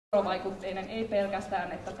vuorovaikutteinen, ei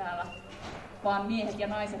pelkästään, että täällä vaan miehet ja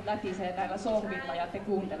naiset lätisee täällä sohvilla ja te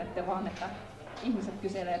kuuntelette vaan, että ihmiset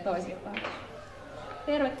kyselee toisiltaan.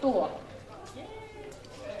 Tervetuloa!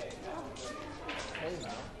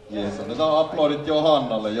 Jees, otetaan aplodit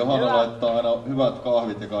Johannalle. Johanna laittaa aina hyvät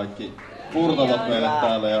kahvit ja kaikki purtavat meille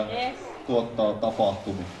täällä ja tuottaa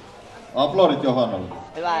tapahtumia. Aplodit Johannalle.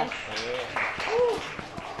 Hyvä.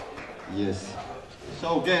 Yes.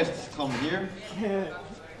 So guests, come here.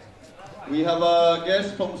 We have a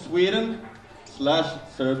guest from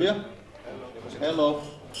Sweden/Serbia. Hello.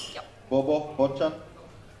 Bobo, Bogdan.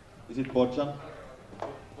 Is it Bogdan?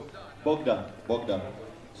 Bogdan.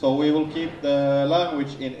 So we will keep the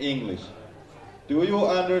language in English. Do you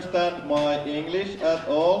understand my English at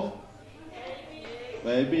all?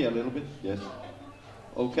 Maybe a little bit, yes.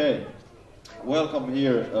 Okay. Welcome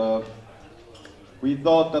here. We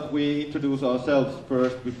thought that we introduce ourselves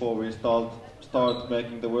first before we start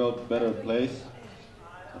making the world a better place.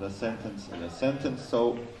 In a sentence.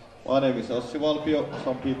 So, my name is Ossi Valpio.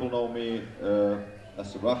 Some people know me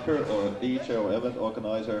as a rapper or a DJ or event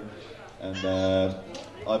organizer. And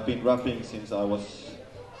I've been rapping since I was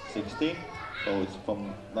 16. So it's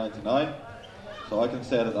from 99. So I can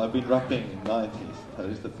say that I've been rapping in the 90s. That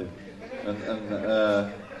is the thing. And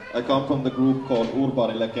I come from the group called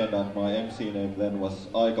Urbani Legend, and my MC name then was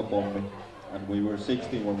Aikapommi, and we were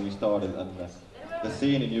 16 when we started, and the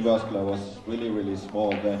scene in Jyväskylä was really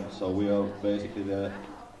small then, so we are basically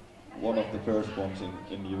one of the first ones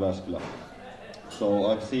in Jyväskylä.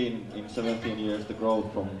 So I've seen in 17 years the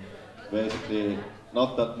growth from basically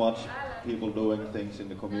not that much people doing things in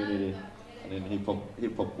the community and in hip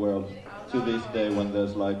hop world to this day when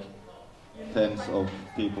there's like tens of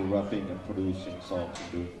people rapping and producing songs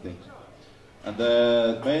and doing things. And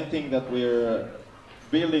the main thing that we're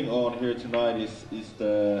building on here tonight is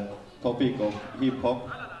the topic of hip-hop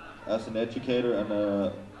as an educator and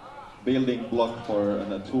a building block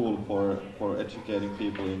and a tool for educating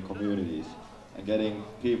people in communities and getting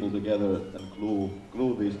people together and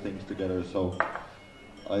glue these things together. So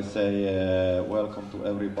I say welcome to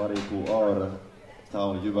everybody to our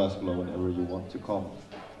town Jyväskylä whenever you want to come.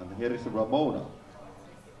 And here is Ramona.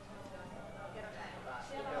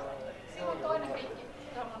 Se on toinen piikki.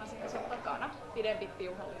 Ramona siinä sun takana. Pidempi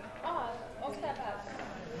piuhallinen. Aha, onks tää päällä?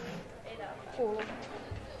 Ei tää kuulu.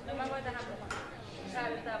 No mä voin tähän puhua.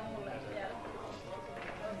 Säilytää mulle vielä.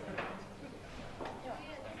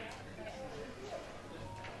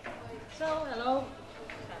 So, hello.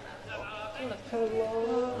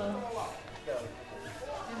 Hello.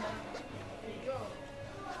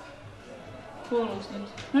 Kuuluuks nyt?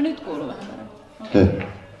 No nyt kuuluu vähän paremmin. Okei.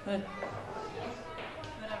 Voidaan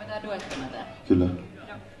vetää duettona tää. Kyllä.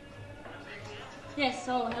 Yes,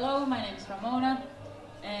 so hello, my name is Ramona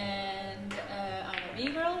and I'm a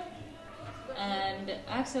Bgirl, and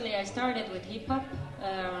actually I started with hip hop.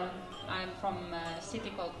 I'm from a city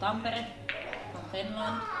called Tampere, from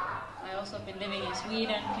Finland. I also been living in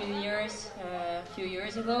Sweden a few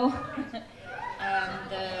years ago.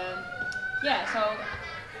 And yeah, so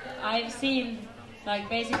I've seen, like,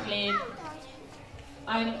 basically,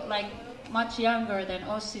 I'm like much younger than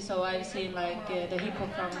Ossi, so I've seen like the hip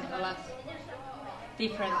hop from a lot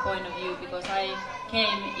different point of view, because I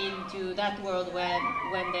came into that world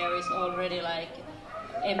when there is already like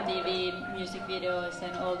MTV music videos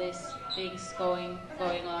and all these things going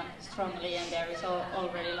on strongly, and there is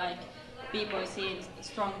already like b-boy scene,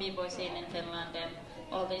 strong b-boy scene in Finland and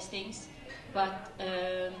all these things. But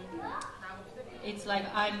it's like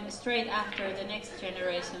I'm straight after the next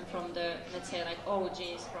generation from the, let's say, like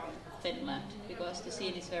OGs from Finland, because the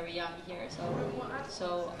scene is very young here.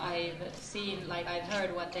 So I've seen, like, I've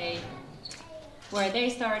heard where they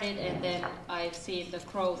started, and then I've seen the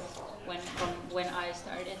growth from when I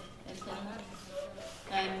started in Finland.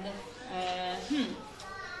 And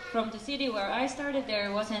from the city where I started,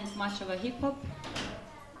 there wasn't much of a hip hop.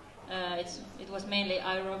 It was mainly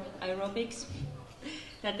aerobics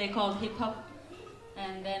that they called hip hop.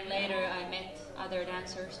 And then later I met other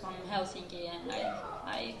dancers from Helsinki, and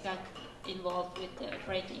I got involved with the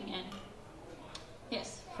breaking, and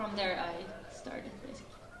yes, from there I started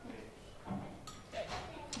basically.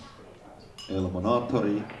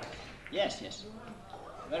 Elmonaattori. Yes.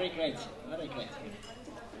 Very great.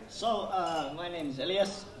 So, my name is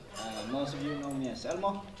Elias. Most of you know me as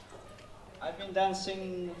Elmo. I've been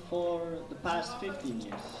dancing for the past 15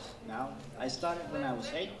 years now. I started when I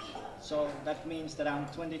was 8, so that means that I'm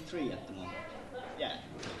 23 at the moment. Yeah.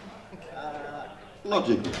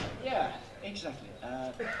 Logical. Yeah, exactly.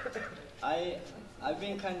 I've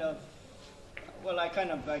been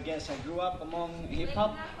I guess I grew up among hip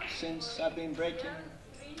hop since I've been breaking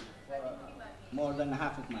for more than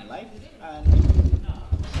half of my life, and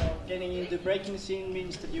so getting into breaking scene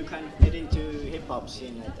means that you kind of get into hip hop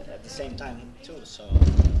scene at the same time too. So,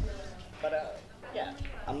 but yeah,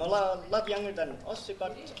 I'm a lot younger than Ossi,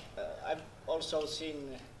 but I've also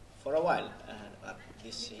seen for a while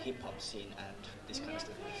this hip hop scene and this kind of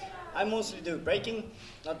stuff. I mostly do breaking,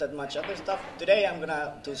 not that much other stuff. Today I'm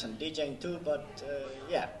gonna do some DJing too, but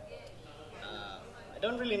yeah. I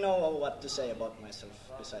don't really know what to say about myself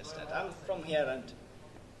besides that. I'm from here and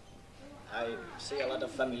I see a lot of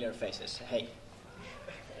familiar faces. Hey.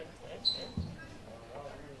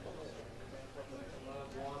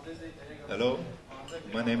 Hello,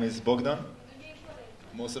 my name is Bogdan.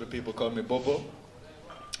 Most of the people call me Bobo.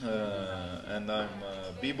 And I'm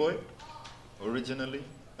a b-boy originally.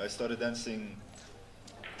 I started dancing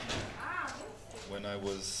when I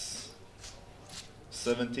was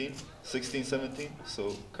 16, 17,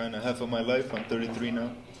 so kind of half of my life. I'm 33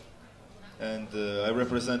 now. And I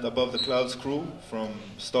represent Above the Clouds crew from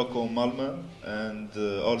Stockholm, Malmö, and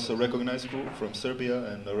also recognized crew from Serbia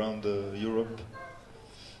and around Europe.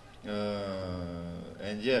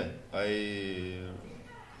 And yeah, I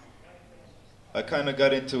kind of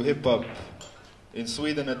got into hip-hop in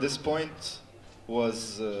Sweden at this point. It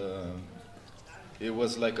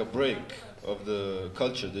was like a break of the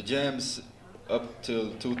culture. The jams up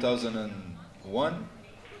till 2001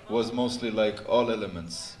 was mostly like all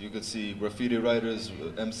elements. You could see graffiti writers,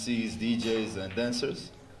 MCs, DJs, and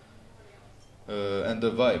dancers. And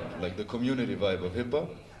the vibe, like the community vibe of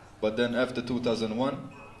hip-hop. But then after 2001,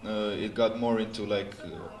 it got more into like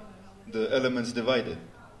the elements divided.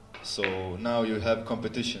 So now you have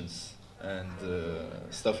competitions and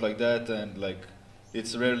stuff like that, and like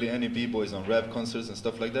it's rarely any b-boys on rap concerts and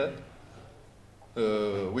stuff like that,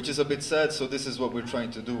 which is a bit sad. So this is what we're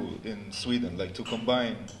trying to do in Sweden, like to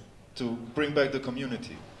combine, to bring back the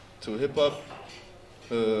community to hip-hop,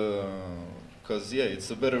 because yeah,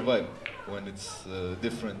 it's a better vibe when it's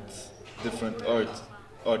different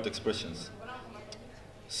art expressions.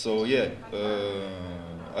 So yeah,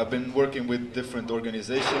 I've been working with different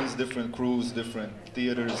organizations, different crews, different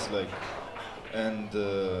theaters, like, and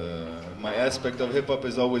my aspect of hip hop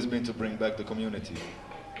has always been to bring back the community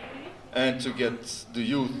and to get the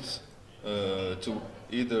youth to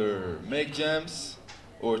either make jams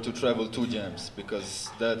or to travel to jams, because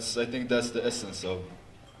I think that's the essence of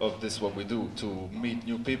this, what we do, to meet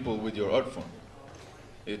new people with your art form.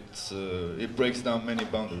 It breaks down many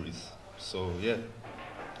boundaries. So yeah,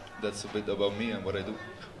 that's a bit about me and what I do.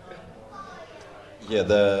 Yeah,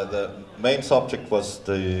 the main subject was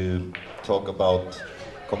to talk about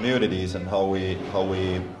communities and how we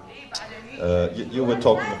you were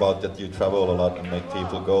talking about that you travel a lot and make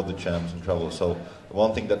people go to jams and travel. So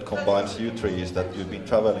one thing that combines you three is that you've been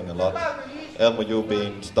traveling a lot. Elmo, you've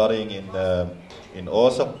been studying in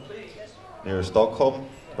Åsa, near Stockholm.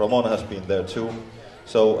 Ramona has been there too.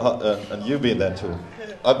 So and you've been there too.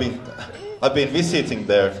 I've been visiting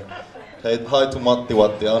there. Hey, hi to Matti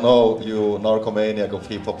Watti. I know you narcomaniac of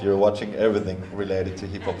hip hop. You're watching everything related to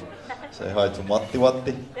hip hop. Say hi to Matti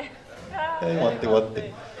Watti. Hey, Matti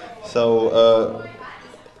Watti. So,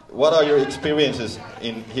 what are your experiences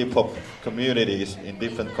in hip hop communities in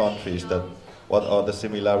different countries? What are the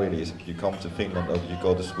similarities if you come to Finland or you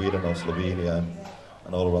go to Sweden or Slovenia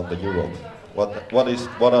and all around Europe?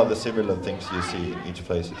 What are the similar things you see in each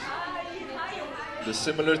places? The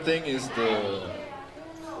similar thing is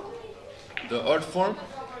the art form,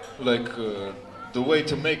 like the way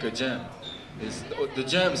to make a jam. The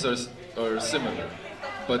jams are similar,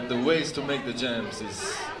 but the ways to make the jams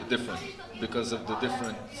is different because of the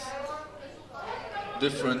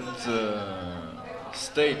different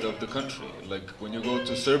state of the country. Like when you go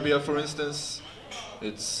to Serbia, for instance,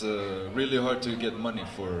 it's really hard to get money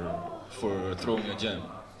for throwing a jam.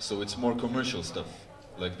 So it's more commercial stuff.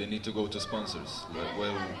 Like they need to go to sponsors. Like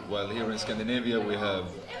while here in Scandinavia we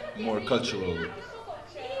have more cultural,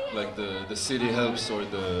 like the city helps or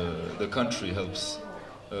the country helps.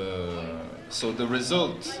 So the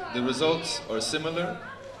results are similar,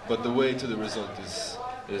 but the way to the result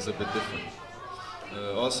is a bit different.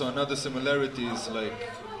 Also another similarity is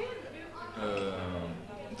like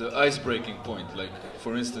the ice-breaking point. Like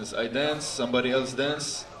for instance, I dance, somebody else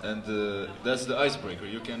dance, and that's the icebreaker.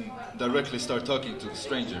 You can directly start talking to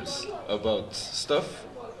strangers about stuff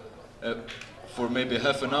for maybe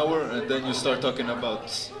half an hour, and then you start talking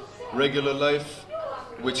about regular life,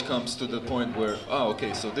 which comes to the point where,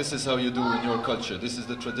 okay, so this is how you do in your culture. This is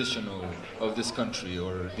the traditional of this country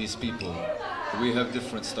or these people. We have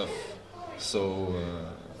different stuff. So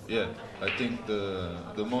yeah, I think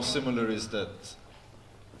the most similar is that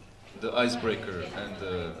the icebreaker and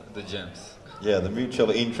the jams. Yeah, the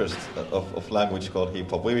mutual interest of language called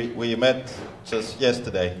hip hop. We met just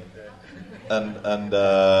yesterday, and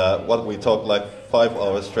what we talked like 5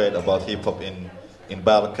 hours straight about hip hop in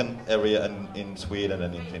Balkan area and in Sweden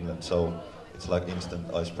and in Finland. So it's like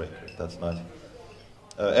instant icebreaker. That's nice.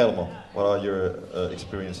 Elmo, what are your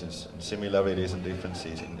experiences, and similarities and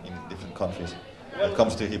differences in different countries when it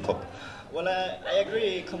comes to hip hop? Well, I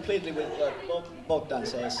agree completely with what Bogdan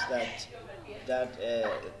says, that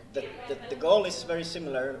the goal is very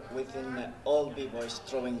similar within all b-boys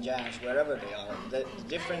throwing jams wherever they are. The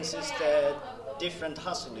difference is the different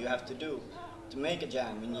hustle you have to do to make a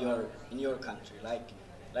jam in your country.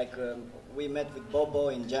 Like we met with Bobo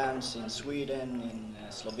in jams in Sweden, in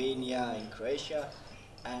Slovenia, in Croatia,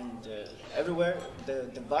 and everywhere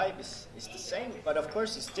the vibe is the same, but of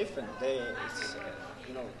course it's different. It's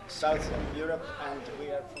Southern Europe, and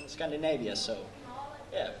we are from Scandinavia, so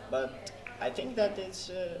yeah. But I think that it's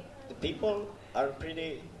the people are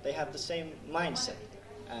they have the same mindset,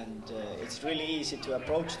 and it's really easy to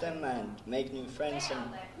approach them and make new friends. And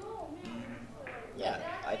yeah,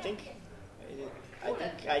 I think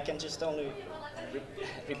I can just only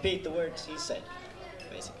repeat the words he said,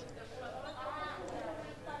 basically.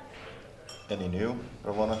 Any new,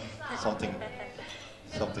 Ramona? Something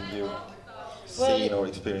you seen or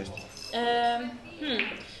experienced?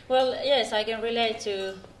 Well, yes, I can relate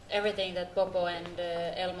to everything that Bobo and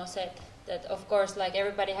Elmo said. That of course, like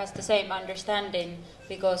everybody has the same understanding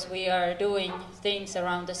because we are doing things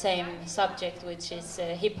around the same subject, which is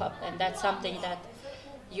hip hop, and that's something that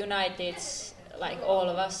unites like all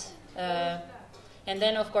of us. And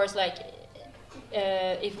then of course, like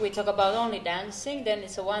if we talk about only dancing, then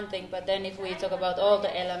it's a one thing. But then if we talk about all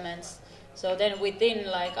the elements, so then within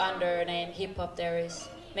like under name hip hop, there is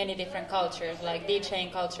many different cultures. Like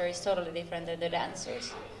DJing culture is totally different than the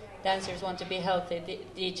dancers. Dancers want to be healthy.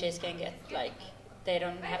 DJs can get like they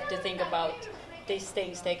don't have to think about these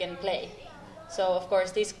things. They can play. So of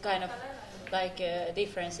course, this kind of like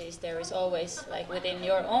differences there is always like within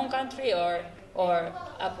your own country or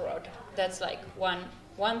abroad. That's like one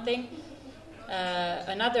thing.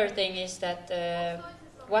 Another thing is that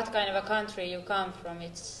what kind of a country you come from,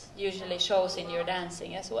 it usually shows in your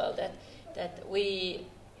dancing as well. That we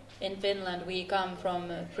in Finland, we come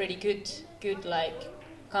from a pretty good like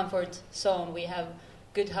comfort zone. We have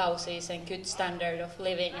good houses and good standard of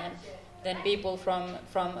living, and then people from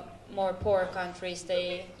more poor countries,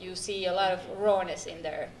 you see a lot of rawness in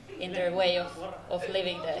their way of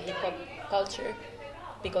living the hip hop culture,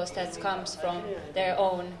 because that comes from their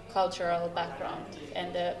own cultural background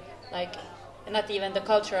and like not even the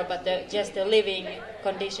culture, but just the living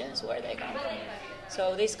conditions where they come from.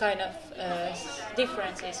 So this kind of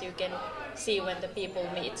differences you can see when the people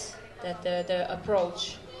meet, that the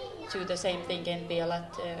approach to the same thing can be a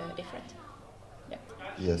lot different. Yeah.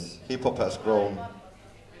 Yes, hip hop has grown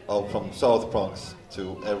out from South Bronx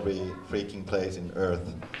to every freaking place in Earth,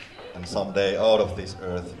 and someday out of this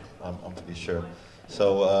Earth, I'm pretty sure.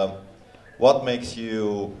 So, what makes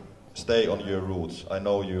you stay on your roots? I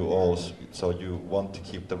know you all, so you want to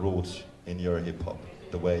keep the roots in your hip hop,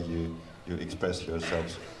 the way you express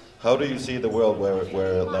yourselves. How do you see the world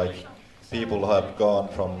where like people have gone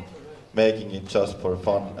from making it just for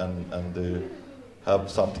fun and to have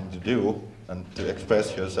something to do and to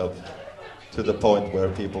express yourself to the point where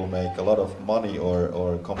people make a lot of money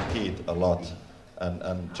or compete a lot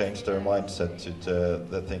and change their mindset to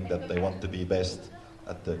the thing that they want to be best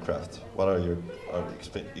at the craft? What are your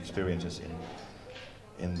experiences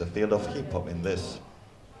in the field of hip hop in this?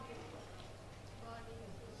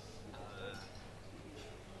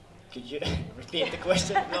 Could you repeat the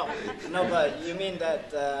question? No, but you mean that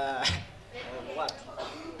what?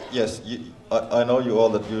 Yes, I know you all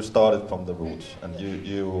that you started from the roots, and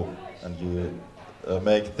you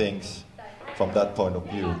make things from that point of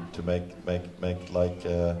view to make like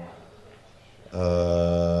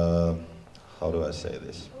how do I say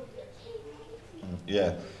this?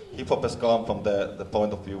 Yeah, hip hop has come from the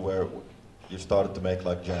point of view where you started to make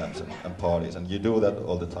like jams and parties, and you do that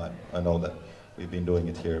all the time. I know that. We've been doing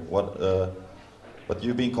it here. But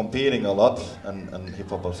you've been competing a lot, and hip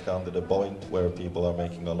hop has come to the point where people are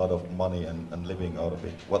making a lot of money and living out of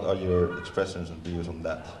it. What are your expressions and views on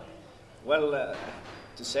that? Well,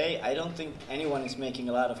 to say, I don't think anyone is making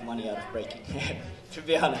a lot of money out of breaking. To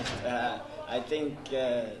be honest, I think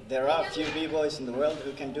there are a few b-boys in the world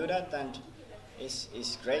who can do that, and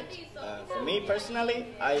it's great. For me personally,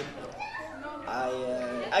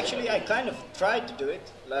 I kind of tried to do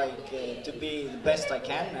it, like to be the best I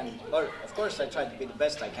can, or of course I tried to be the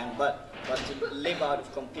best I can, but to live out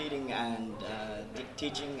of competing and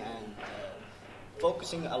teaching and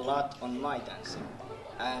focusing a lot on my dancing.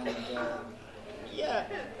 And yeah,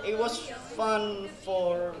 it was fun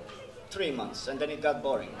for 3 months, and then it got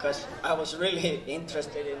boring because I was really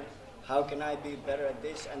interested in how can I be better at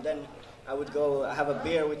this, and then I would go have a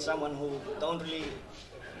beer with someone who don't really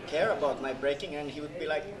care about my breaking, and he would be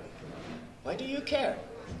like, "Why do you care?"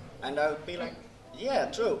 And I would be like,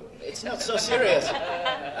 "Yeah, true, it's not so serious."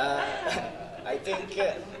 I think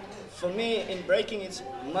for me in breaking it's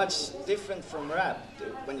much different from rap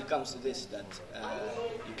when it comes to this, that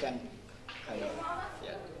you can kind of,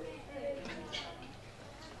 yeah.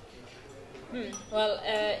 Well,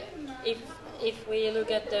 if we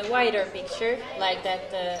look at the wider picture, like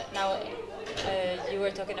that, now you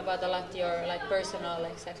were talking about a lot your like personal,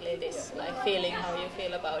 exactly this, like feeling how you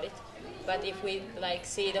feel about it. But if we like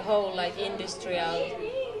see the whole like industrial,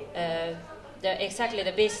 exactly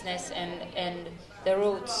the business and the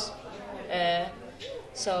roots,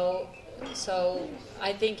 so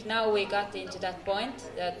I think now we got into that point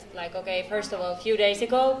that, like, okay, first of all, a few days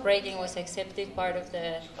ago, breaking was accepted part of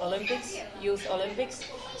the Olympics, Youth Olympics.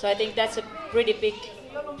 So I think that's a pretty big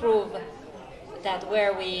proof that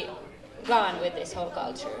where we gone with this whole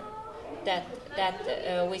culture. That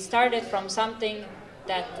we started from something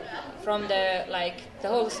that from the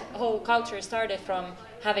whole culture started from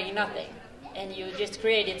having nothing, and you just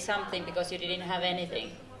created something because you didn't have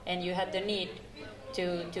anything, and you had the need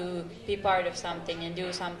to be part of something and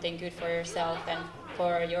do something good for yourself and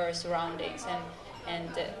for your surroundings, and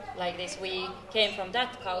like this we came from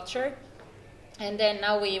that culture, and then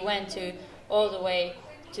now we went to all the way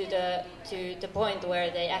to the point where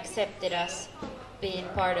they accepted us being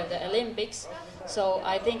part of the Olympics. So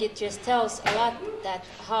I think it just tells a lot that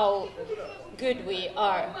how good we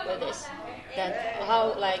are with this, that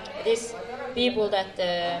how like these people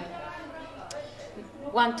that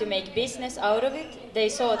want to make business out of it, they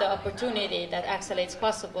saw the opportunity that actually it's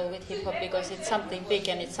possible with hip hop because it's something big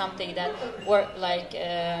and it's something that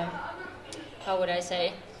how would I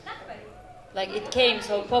say, like it came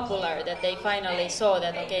so popular that they finally saw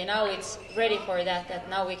that, okay, now it's ready for that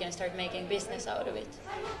now we can start making business out of it.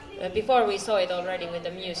 Before we saw it already with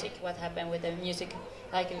the music, what happened with the music,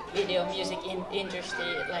 like video music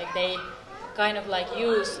industry, like they kind of like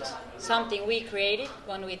used something we created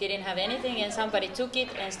when we didn't have anything, and somebody took it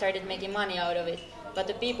and started making money out of it. But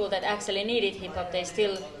the people that actually needed hip hop, they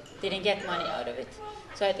still didn't get money out of it.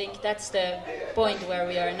 So I think that's the point where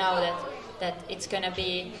we are now, that it's gonna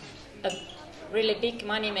be a really big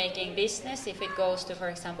money-making business if it goes to, for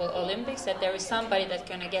example, Olympics, that there is somebody that's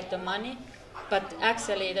gonna get the money, but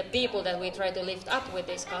actually the people that we try to lift up with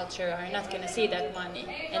this culture are not gonna see that money,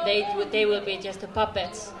 and they will be just the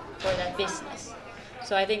puppets for that business.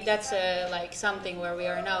 So I think that's like something where we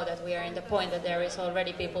are now, that we are in the point that there is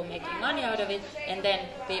already people making money out of it, and then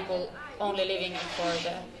people only living for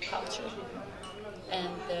the culture.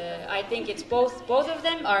 And I think it's both of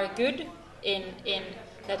them are good in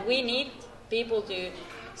that we need people to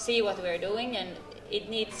see what we're doing, and it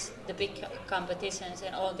needs the big competitions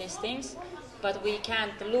and all these things, but we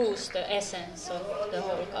can't lose the essence of the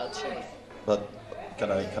whole culture. But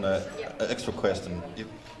can I extra question?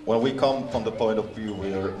 When we come from the point of view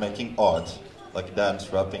we are making art, like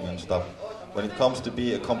dance, rapping and stuff, when it comes to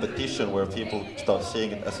be a competition where people start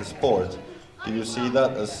seeing it as a sport, do you see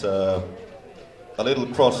that as a little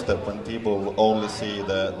cross step when people only see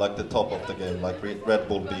the top of the game, like Red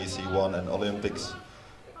Bull BC1 and Olympics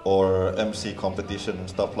or MC competition and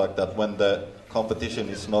stuff like that, when the competition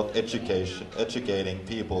is not educating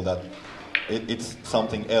people that it's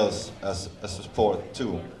something else as a sport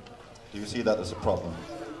too? Do you see that as a problem?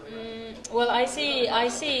 Well, I see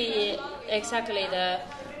exactly the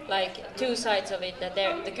two sides of it. That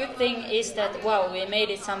the good thing is that wow, we made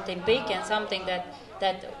it something big and something that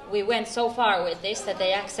we went so far with this that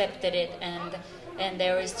they accepted it, and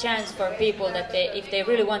there is chance for people that if they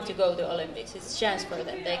really want to go to Olympics, it's chance for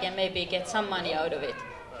them. They can maybe get some money out of it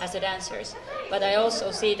as a dancers. But I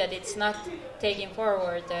also see that it's not taking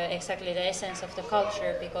forward exactly the essence of the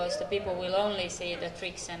culture, because the people will only see the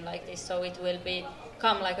tricks and like this, so it will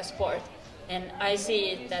become like a sport. And I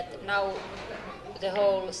see that now the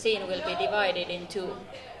whole scene will be divided in two.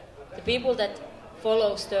 The people that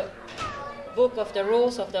follows the book of the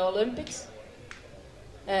rules of the Olympics,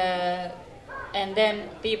 and then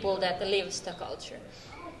people that lives the culture.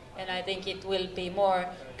 And I think it will be more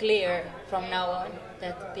clear from now on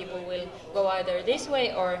that people will go either this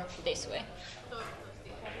way or this way.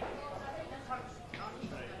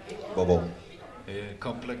 Bobo. A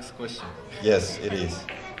complex question. Yes, it is.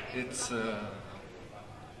 It's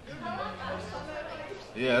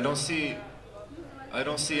yeah, I don't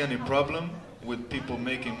see any problem with people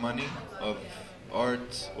making money of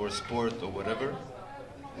art or sport or whatever.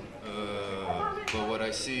 But what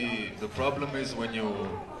I see, the problem is when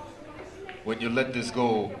you let this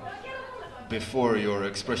go before your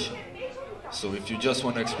expression. So if you just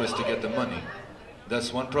want to express to get the money,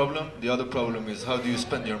 that's one problem. The other problem is how do you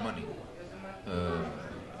spend your money?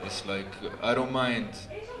 It's like, I don't mind,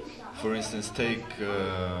 for instance, take,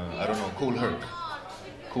 I don't know, Cool Herc.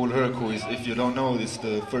 Cool Herc, who is, if you don't know, is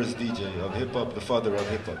the first DJ of hip-hop, the father of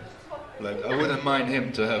hip-hop. Like, I wouldn't mind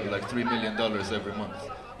him to have like $3 million every month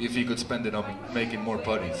if he could spend it on making more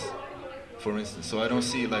parties, for instance. So I don't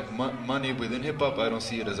see like money within hip-hop, I don't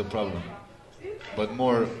see it as a problem. But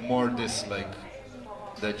more this like,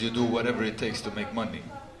 that you do whatever it takes to make money,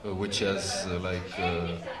 which has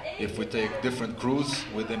if we take different crews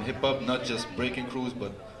within hip-hop, not just breaking crews,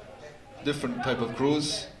 but different type of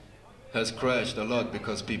crews, has crashed a lot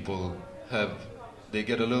because people they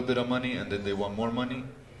get a little bit of money and then they want more money,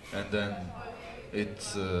 and then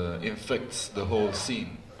it infects the whole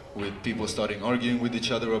scene with people starting arguing with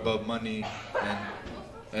each other about money,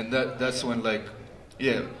 and that's when like,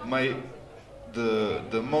 yeah,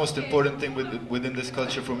 the most important thing within this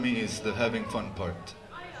culture for me is the having fun part.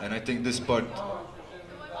 And I think this part,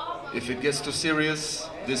 if it gets too serious,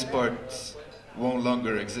 this part won't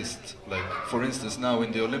longer exist. Like, for instance, now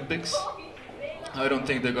in the Olympics, I don't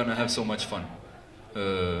think they're gonna have so much fun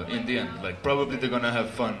in the end. Like, probably they're gonna have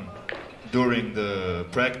fun during the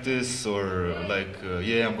practice, or like,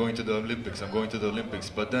 yeah, I'm going to the Olympics,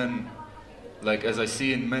 but then, like, as I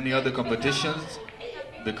see in many other competitions,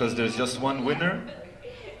 because there's just one winner,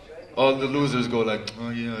 all the losers go like,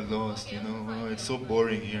 oh yeah, I lost, you know, oh, it's so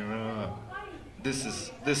boring here. This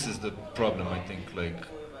is the problem, I think. Like,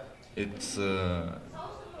 it's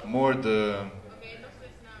more the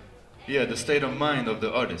state of mind of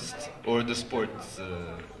the artist or the sport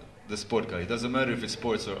guy. It doesn't matter if it's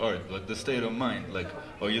sports or art, but the state of mind. Like,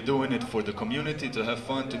 are you doing it for the community, to have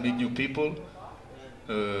fun, to meet new people,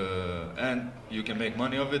 and you can make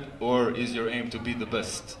money of it, or is your aim to be the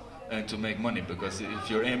best and to make money? Because if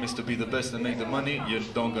your aim is to be the best and make the money,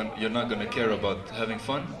 you're not gonna care about having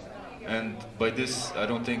fun, and by this, I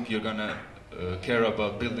don't think you're gonna care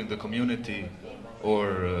about building the community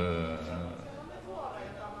or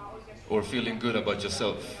feeling good about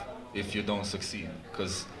yourself if you don't succeed.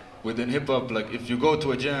 Because within hip hop, like, if you go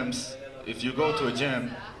to a jam,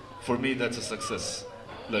 for me that's a success.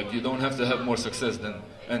 Like, you don't have to have more success than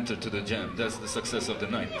enter to the jam. That's the success of the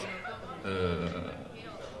night.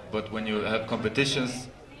 But when you have competitions,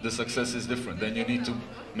 the success is different. Then you need to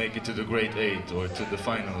make it to the grade 8 or to the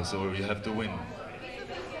finals, or you have to win.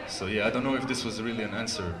 So yeah, I don't know if this was really an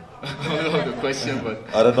answer of the question, but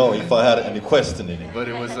I don't know if I had any question in it. But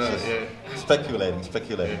it was yeah.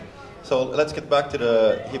 Speculating. So let's get back to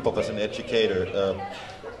the hip hop as an educator.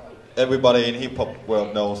 Everybody in hip hop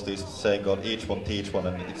world knows this saying called "each one teach one,"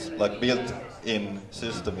 and it's like built-in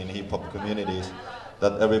system in hip hop communities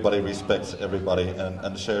that everybody respects everybody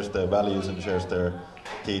and shares their values and shares their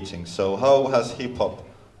teachings. So how has hip hop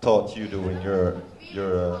taught you during your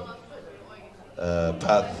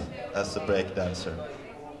path as a breakdancer?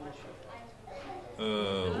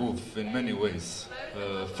 In many ways.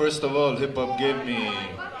 First of all, hip hop gave me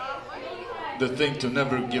the thing to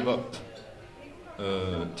never give up.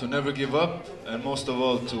 And most of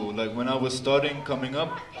all like when I was coming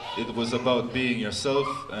up, it was about being yourself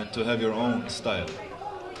and to have your own style.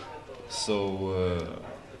 So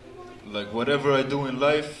like whatever I do in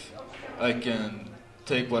life, I can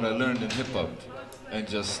take what I learned in hip-hop and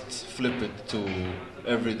just flip it to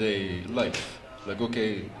everyday life. Like,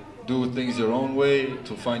 okay, do things your own way,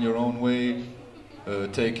 to find your own way,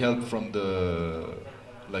 take help from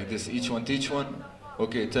like this each one teach one.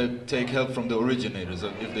 Okay, take help from the originators.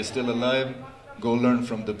 If they're still alive, go learn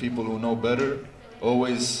from the people who know better.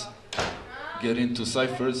 Always get into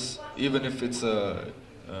ciphers, even if it's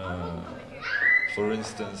for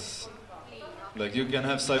instance, like you can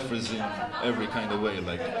have ciphers in every kind of way.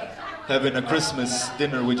 Like having a Christmas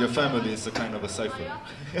dinner with your family is a kind of a cipher,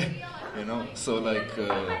 you know. So like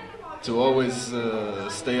to always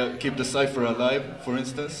keep the cipher alive, for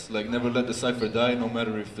instance, like never let the cipher die, no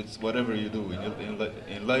matter if it's whatever you do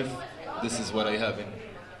in life. This is what I have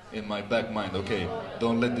in my back mind. Okay,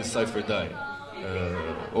 don't let this cipher die,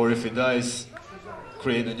 or if it dies,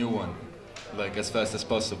 create a new one, like as fast as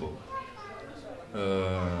possible.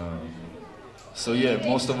 So yeah,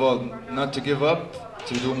 most of all, not to give up,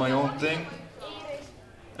 to do my own thing,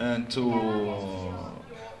 and to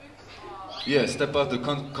yeah, step out the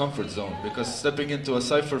comfort zone, because stepping into a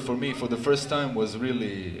cipher for me for the first time was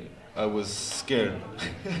really, I was scared.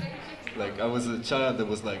 Like I was a child that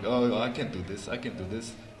was like, oh, I can do this,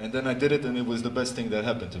 and then I did it, and it was the best thing that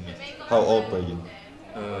happened to me. How old were you?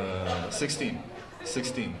 16.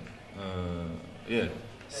 Yeah,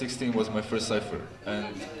 16 was my first cipher,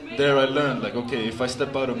 and there I learned, like, okay, if I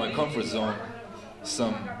step out of my comfort zone,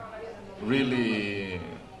 some really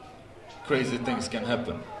crazy things can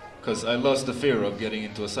happen, because I lost the fear of getting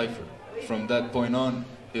into a cipher. From that point on,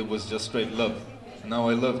 it was just straight love. Now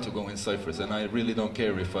I love to go in ciphers, and I really don't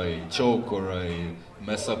care if I choke or I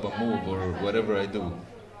mess up a move or whatever I do.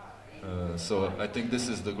 So I think this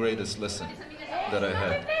is the greatest lesson that I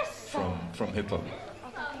had from hip-hop.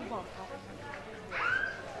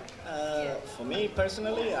 For me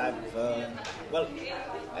personally, I've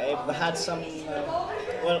had some,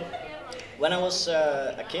 when I was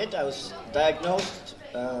a kid, I was diagnosed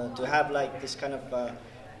to have like this kind of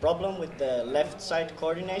problem with the left side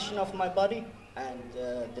coordination of my body, and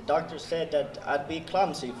the doctor said that I'd be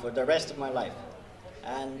clumsy for the rest of my life.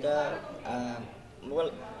 And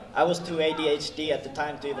I was too ADHD at the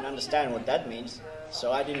time to even understand what that means,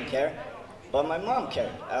 so I didn't care. But my mom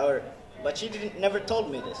cared, but she never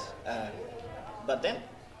told me this. But then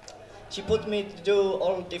she put me to do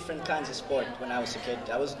all different kinds of sport when I was a kid.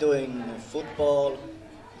 I was doing football,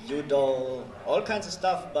 judo, all kinds of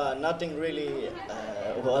stuff, but nothing really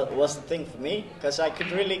was the thing for me, because I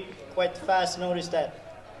could really quite fast notice that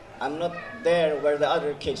I'm not there where the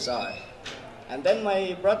other kids are. And then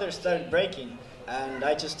my brother started breaking, and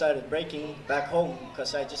I just started breaking back home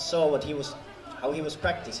because I just saw how he was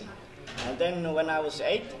practicing. And then when I was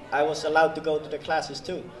 8, I was allowed to go to the classes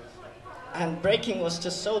too. And breaking was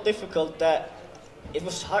just so difficult that it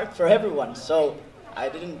was hard for everyone, so I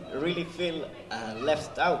didn't really feel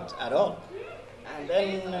left out at all. And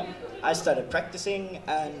then I started practicing,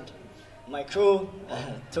 and my crew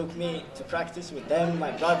took me to practice with them.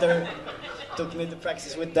 My brother took me to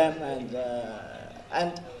practice with them,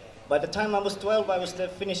 and by the time I was 12, I was the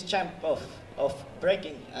Finnish champ of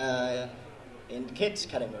breaking in kids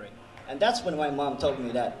category. And that's when my mom told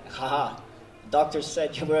me that, haha, doctors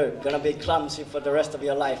said you were gonna be clumsy for the rest of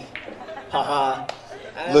your life, haha.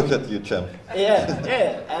 Look at you, champ. Yeah,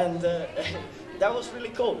 and that was really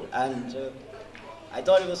cool, and I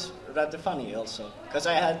thought it was rather funny also, because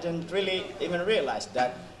I hadn't really even realized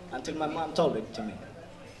that until my mom told it to me.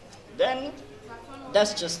 Then,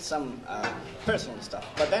 that's just some personal stuff.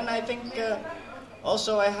 But then I think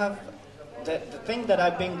also I have the thing that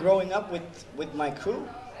I've been growing up with my crew,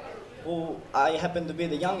 who I happen to be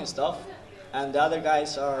the youngest of, and the other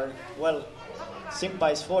guys are, well,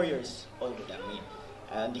 Simpa is 4 years older than me,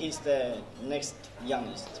 and he's the next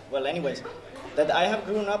youngest. Well, anyways, that I have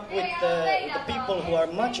grown up with the people who are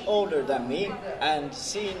much older than me, and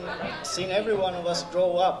seen every one of us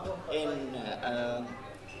grow up in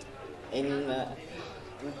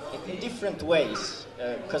different ways.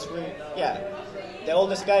 Because the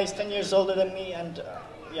oldest guy is 10 years older than me, and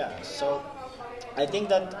so I think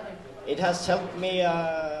that it has helped me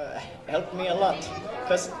a lot.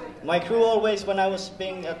 Because my crew always, when I was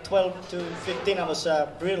being 12 to 15, I was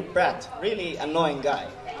a real brat, really annoying guy.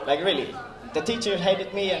 Like really, the teacher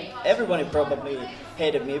hated me and everybody probably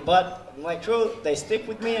hated me, but my crew, they stick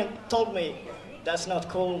with me and told me that's not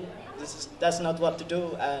cool, that's not what to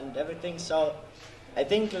do and everything. So I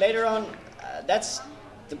think later on, that's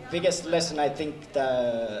the biggest lesson I think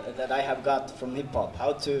that I have got from hip hop,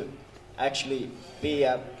 how to actually be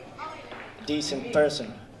a decent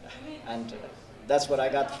person, and that's what I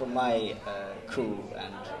got from my crew.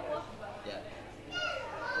 And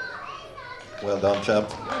well done, champ.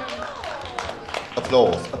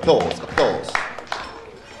 Applause, applause, applause.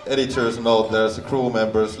 Editors note there's a crew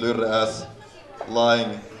member, Slurre Ass,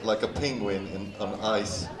 lying like a penguin on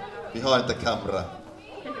ice behind the camera.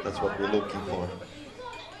 That's what we're looking for.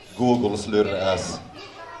 Google Slurre Ass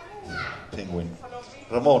penguin.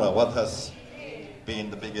 Ramona, what has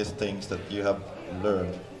been the biggest things that you have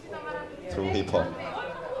learned through hip-hop?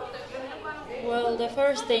 Well, the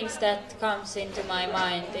first things that comes into my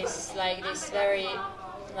mind is like this very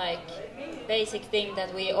basic thing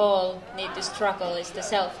that we all need to struggle, is the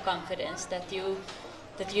self-confidence, that you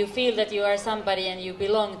feel that you are somebody and you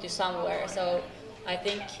belong to somewhere. So I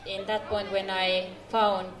think in that point when I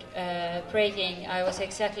found breaking, I was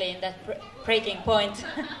exactly in that breaking point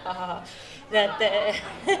that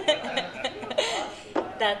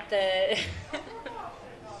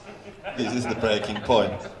This is the breaking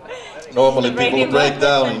point. Normally people break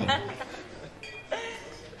down.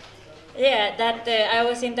 Yeah, that I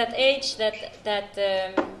was in that age that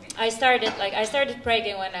I started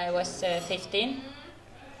breaking when I was 15,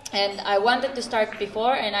 and I wanted to start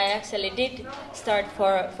before, and I actually did start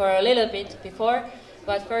for a little bit before.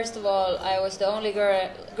 But first of all, I was the only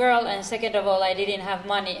girl, and second of all, I didn't have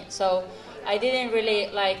money, so I didn't really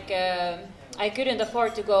I couldn't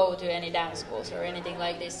afford to go to any dance schools or anything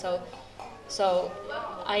like this. So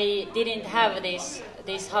I didn't have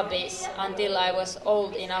these hobbies until I was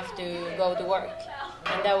old enough to go to work,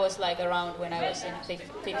 and that was like around when I was in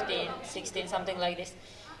 15, 16, something like this.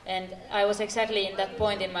 And I was exactly in that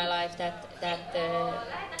point in my life that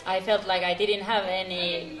I felt like I didn't have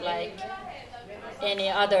any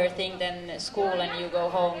other thing than school, and you go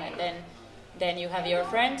home and then you have your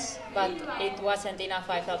friends, but it wasn't enough.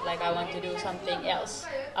 I felt like I want to do something else,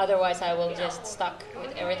 otherwise I will just stuck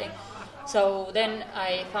with everything. So then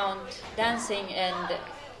I found dancing, and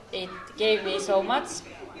it gave me so much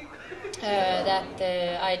that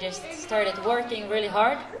I just started working really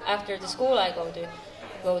hard. After the school I go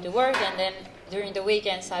to work, and then during the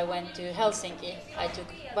weekends I went to Helsinki. I took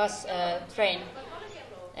train,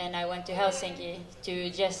 and I went to Helsinki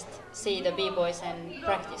to just see the b-boys and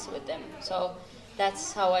practice with them. So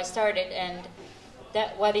that's how I started, and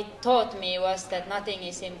that what it taught me was that nothing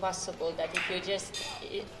is impossible, that if you just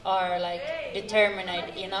are like determined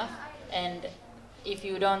enough, and if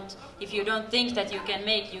you don't think that you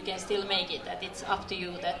can still make it, that it's up to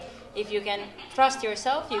you, that if you can trust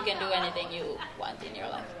yourself, you can do anything you want in your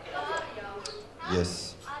life.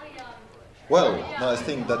 Yes. Well, nice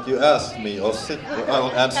thing that you asked me, Ossi. I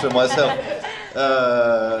will answer myself.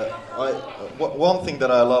 One thing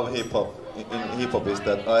that I love in hip-hop is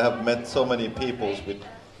that I have met so many people with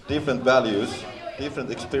different values, different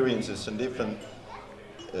experiences, and different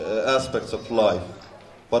aspects of life.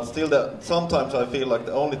 But still, that sometimes I feel like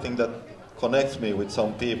the only thing that connects me with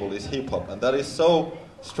some people is hip-hop, and that is so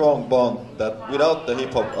strong bond that without the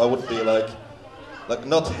hip-hop I would be like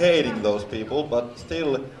not hating those people, but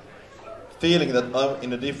still feeling that I'm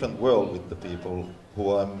in a different world with the people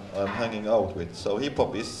who I'm hanging out with. So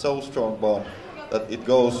hip-hop is so strong bond that it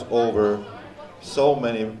goes over so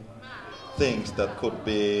many things that could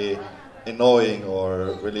be annoying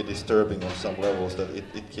or really disturbing on some levels, that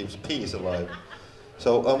it keeps peace alive.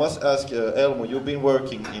 So I must ask Elmo, you've been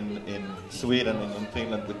working in Sweden and in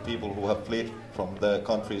Finland with people who have fled from the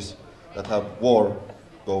countries that have war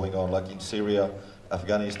going on, like in Syria,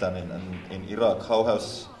 Afghanistan, and in Iraq. How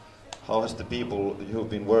has the people you've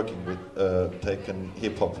been working with taken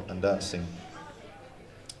hip-hop and dancing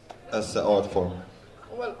as an art form?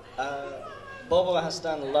 Well, Bobo has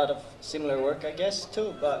done a lot of similar work, I guess,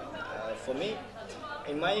 too, but for me,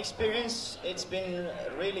 in my experience, it's been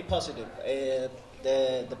really positive.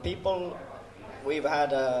 The people, we've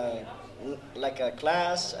had like a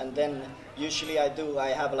class, and then usually I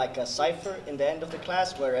have like a cipher in the end of the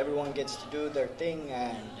class where everyone gets to do their thing,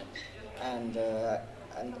 and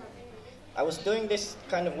I was doing this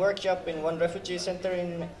kind of workshop in one refugee center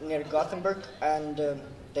near Gothenburg, and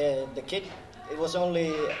the kid, it was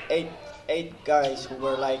only eight guys who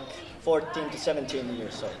were like 14 to 17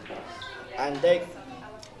 years old, and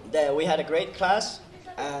we had a great class,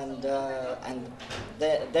 and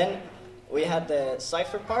then we had the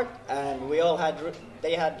cipher part, and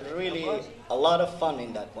they had really a lot of fun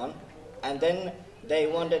in that one, and then they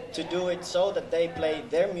wanted to do it so that they play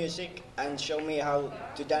their music and show me how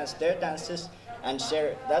to dance their dances and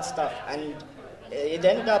share that stuff, and it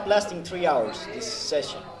ended up lasting 3 hours, this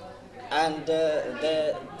session, and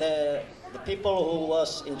the people who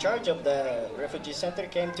was in charge of the refugee center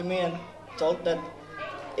came to me and told that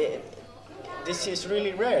this is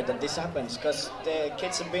really rare that this happens, because the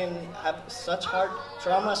kids have such hard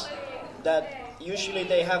traumas that usually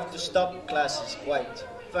they have to stop classes quite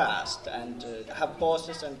fast and have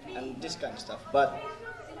pauses and this kind of stuff. But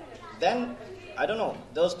then, I don't know,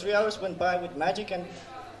 those 3 hours went by with magic, and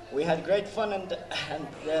we had great fun, and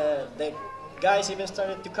the guys even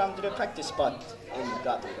started to come to the practice spot in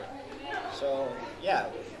Gothenburg. So yeah,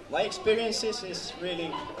 my experiences is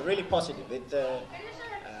really positive.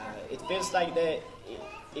 It feels like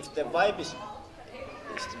if the vibe is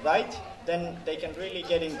right, then they can really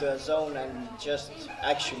get into a zone and just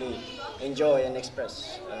actually enjoy and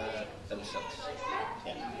express themselves.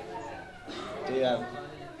 Yeah. Do you have?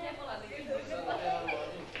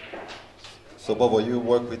 So Bobo, you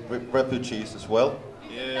work with refugees as well?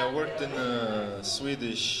 Yeah, I worked in a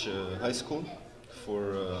Swedish high school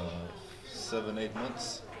for 7-8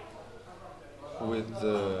 months.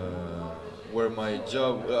 Where my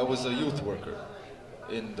job, I was a youth worker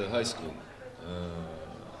in the high school,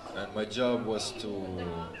 and my job was to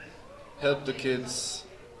help the kids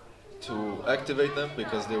to activate them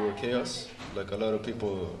because they were chaos. Like a lot of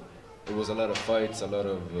people, there was a lot of fights, a lot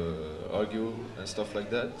of argue and stuff like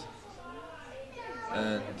that.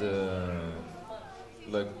 And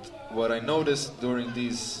like what I noticed during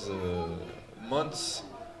these months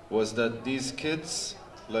was that these kids,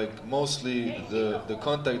 like mostly the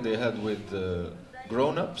contact they had with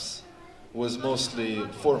grown-ups was mostly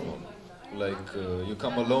formal. Like you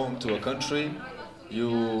come alone to a country,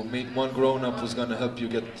 you meet one grown-up who's going to help you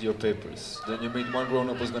get your papers. Then you meet one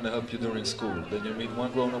grown-up who's going to help you during school. Then you meet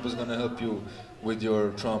one grown-up who's going to help you with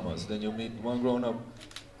your traumas. Then you meet one grown-up,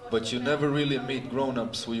 but you never really meet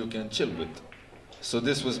grown-ups who you can chill with. So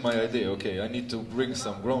this was my idea. Okay, I need to bring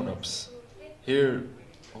some grown-ups here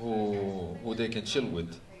who they can chill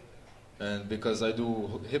with. And because I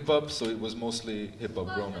do hip-hop, so it was mostly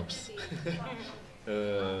hip-hop grown-ups.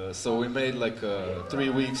 So we made like 3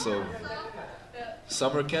 weeks of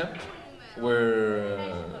summer camp where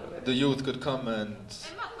the youth could come and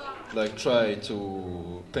like try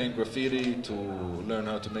to paint graffiti, to learn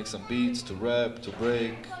how to make some beats, to rap, to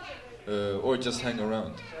break, or just hang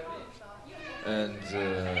around. And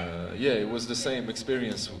yeah, it was the same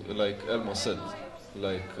experience like Elmo said.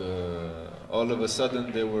 Like all of a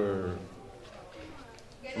sudden they were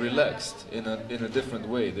relaxed in a different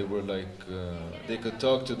way. They were like they could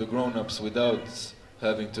talk to the grown-ups without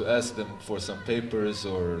having to ask them for some papers,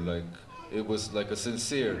 or like it was like a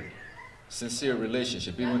sincere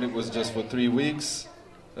relationship. Even when it was just for 3 weeks,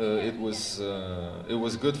 it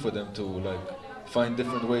was good for them to like find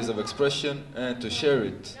different ways of expression and to share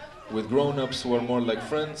it with grown-ups who are more like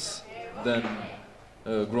friends than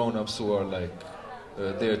grown-ups who are like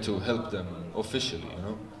there to help them officially, you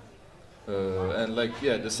know. And like,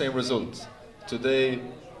 yeah, the same result. Today,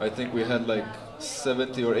 I think we had like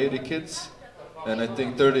 70 or 80 kids, and I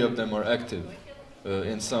think 30 of them are active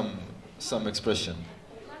in some expression,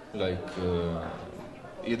 like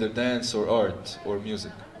either dance or art or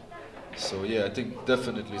music. So yeah, I think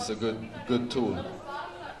definitely it's a good tool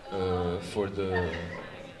for the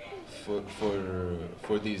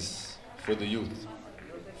youth.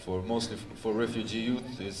 Mostly for refugee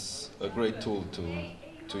youth, is a great tool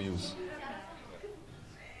to use.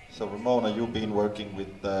 So Ramona, you've been working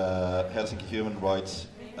with Helsinki Human Rights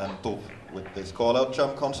and TUFF with this call-out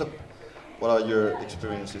jump concept. What are your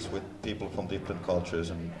experiences with people from different cultures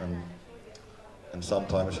and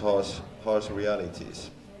sometimes harsh realities?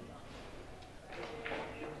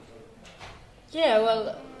 Yeah,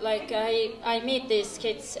 well, like I meet these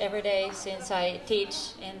kids every day since I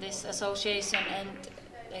teach in this association, and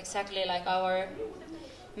exactly like our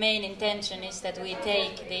main intention is that we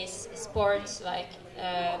take these sports, like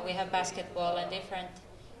we have basketball and different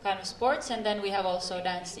kind of sports, and then we have also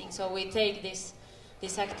dancing. So we take these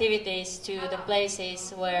activities to the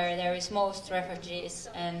places where there is most refugees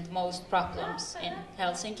and most problems in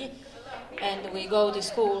Helsinki, and we go to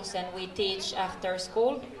schools and we teach after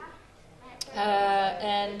school.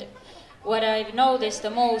 And what I've noticed the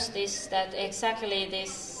most is that exactly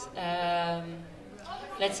this,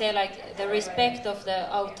 let's say like the respect of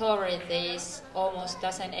the authorities almost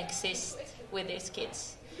doesn't exist with these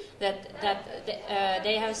kids. That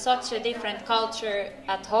they have such a different culture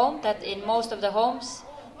at home that in most of the homes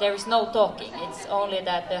there is no talking. It's only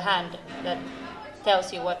that the hand that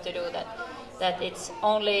tells you what to do. That it's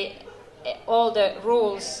only all the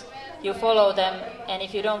rules, you follow them, and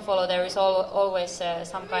if you don't follow, there is always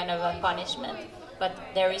some kind of a punishment. But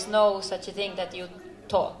there is no such a thing that you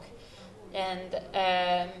talk. And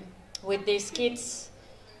with these kids,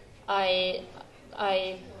 I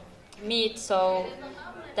meet, so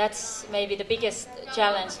that's maybe the biggest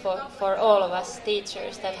challenge for all of us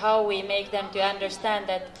teachers, that how we make them to understand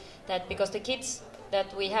that because the kids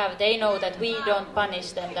that we have, they know that we don't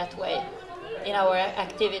punish them that way in our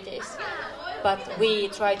activities. But we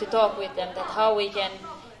try to talk with them that how we can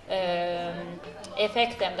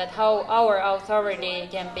affect them, that how our authority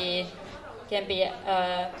can be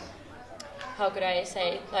how could I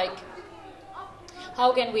say, like,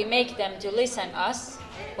 how can we make them to listen us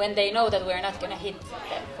when they know that we are not going to hit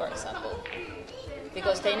them, for example,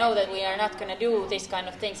 because they know that we are not going to do this kind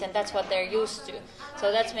of things, and that's what they're used to.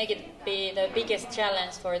 So that's make it be the biggest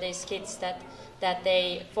challenge for these kids, that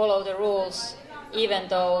they follow the rules even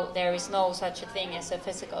though there is no such a thing as a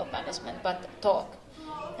physical punishment, but talk.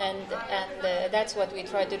 And that's what we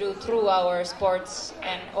try to do through our sports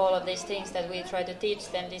and all of these things, that we try to teach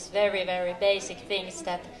them these very, very basic things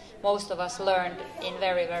that most of us learned in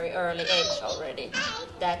very, very early age already.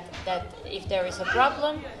 That if there is a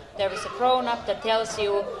problem, there is a grown-up that tells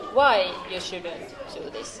you why you shouldn't do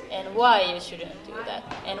this, and why you shouldn't do that,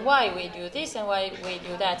 and why we do this and why we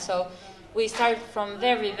do that. So we start from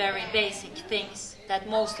very, very basic things that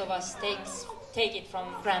most of us take it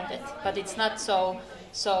from granted, but it's not so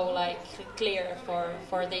like clear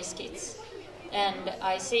for these kids. And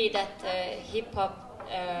I see that hip hop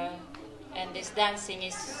and this dancing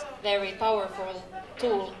is very powerful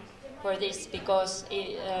tool for this, because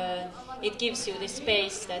it gives you this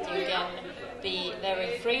space that you can be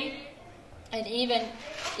very free. And even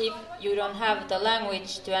if you don't have the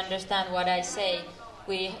language to understand what I say,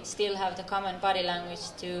 we still have the common body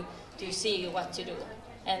language to see what to do.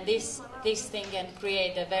 And this thing can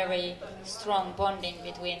create a very strong bonding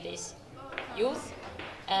between these youth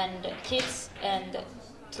and kids, and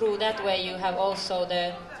through that way you have also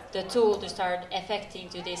the tool to start affecting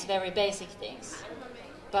to these very basic things.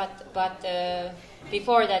 But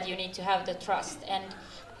before that you need to have the trust. And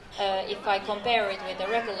if I compare it with a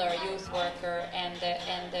regular youth worker and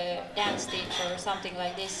the dance teacher or something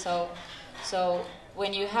like this, so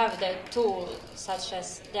when you have the tool such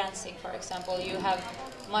as dancing, for example, you have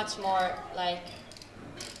much more like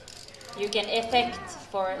you can affect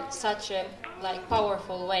for such a like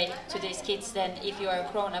powerful way to these kids than if you are a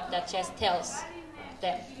grown-up that just tells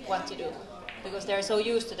them what to do, because they're so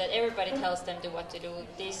used to that everybody tells them what to do,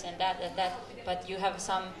 this and that, but you have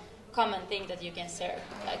some common thing that you can share,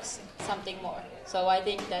 like something more. So I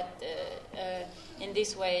think that in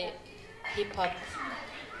this way hip-hop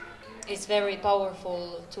is very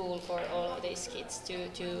powerful tool for all of these kids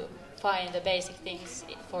to find the basic things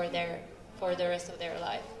for the rest of their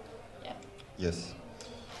life. Yeah. Yes.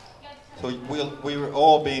 So we've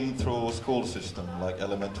all been through school system, like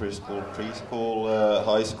elementary school, preschool,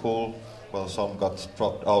 high school. Well, some got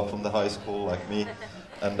dropped out from the high school, like me.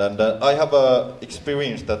 And I have a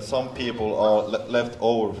experience that some people are left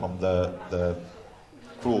over from the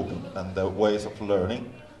group and the ways of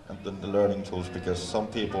learning and the learning tools, because some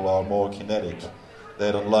people are more kinetic.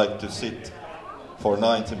 They don't like to sit for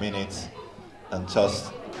 90 minutes and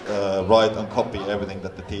just write and copy everything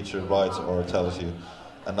that the teacher writes or tells you.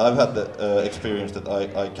 And I've had the experience that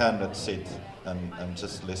I cannot sit and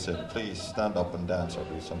just listen. Please stand up and dance or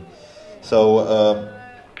do some. So,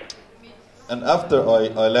 and after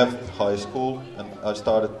I left high school and I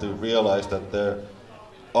started to realize that there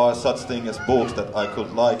are such things as books that I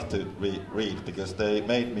could like to read, because they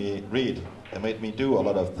made me read. They made me do a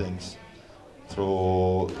lot of things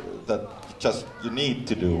through that just you need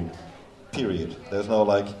to do, period. There's no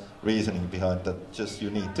like reasoning behind that, just you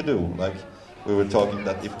need to do. Like we were talking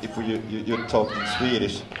that if you're talking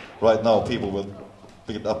Swedish right now, people will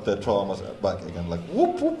pick up their traumas back again, like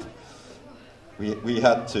whoop whoop. We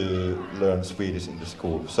had to learn Swedish in the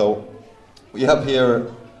school. So we have here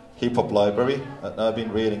hip hop library, and I've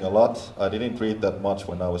been reading a lot. I didn't read that much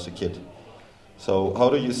when I was a kid. So how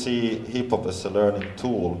do you see hip hop as a learning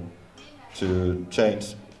tool to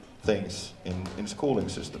change things in schooling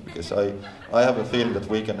system? Because I have a feeling that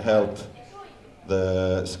we can help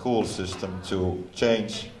the school system to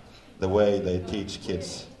change the way they teach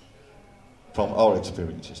kids from our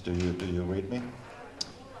experiences. Do you read me?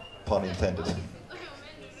 Pun intended.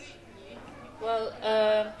 Well,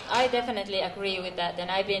 I definitely agree with that,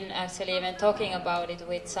 and I've been actually even talking about it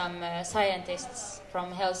with some scientists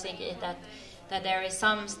from Helsinki, that there is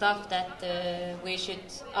some stuff that we should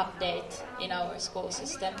update in our school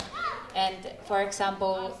system. And for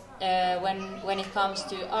example, when it comes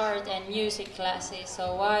to art and music classes,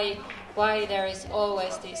 so why there is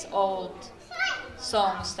always these old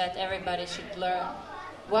songs that everybody should learn?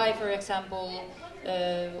 Why, for example,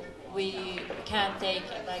 we can't take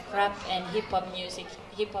like rap and hip hop music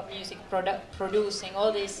producing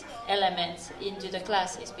all these elements into the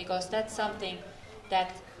classes, because that's something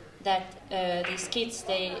that these kids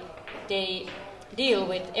they deal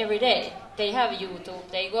with every day. They have YouTube,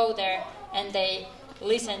 they go there and they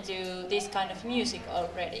listen to this kind of music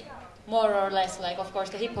already, more or less. Like of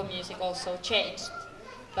course the hip hop music also changed,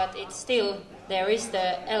 but it's still there is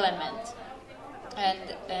the element,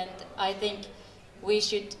 and I think we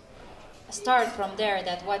should start from there,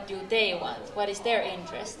 that what do they want, what is their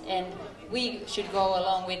interest, and we should go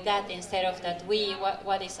along with that instead of that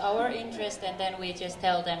what is our interest and then we just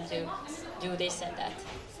tell them to do this and that.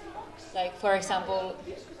 Like for example,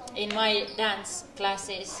 in my dance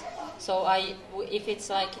classes, so if it's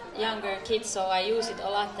like younger kids, so I use it a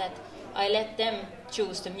lot that I let them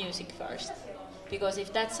choose the music first, because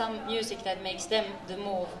if that's some music that makes them the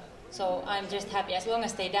move, so I'm just happy as long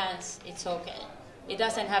as they dance, it's okay. It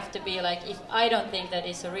doesn't have to be like, if I don't think that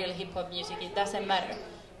it's a real hip-hop music, it doesn't matter,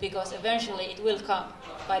 because eventually it will come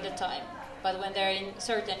by the time. But when they're in a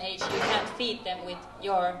certain age, you can't feed them with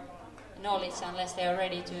your knowledge unless they are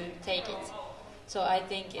ready to take it. So I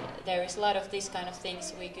think there is a lot of these kind of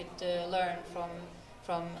things we could learn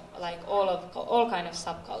from like all kind of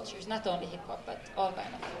subcultures, not only hip hop, but all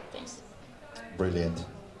kind of things. Brilliant.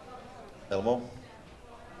 Elmo?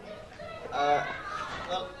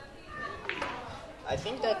 Well, I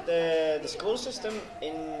think that the school system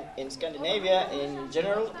in Scandinavia in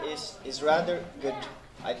general is rather good.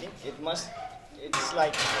 I think it's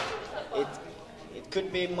like it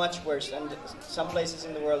could be much worse, and some places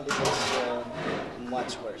in the world it is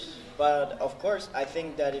much worse. But of course, I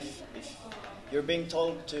think that if you're being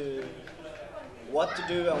told to what to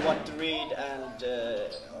do and what to read and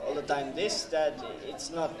all the time this, that it's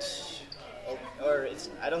not, or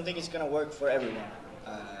I don't think it's gonna work for everyone.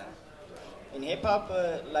 In hip hop,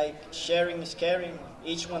 like sharing is caring,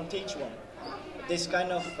 each one teach one. This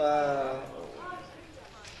kind of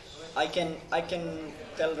I can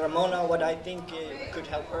tell Ramona what I think could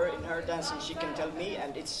help her in her dance, and she can tell me,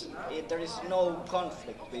 and there is no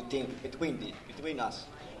conflict between us,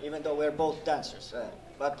 even though we're both dancers.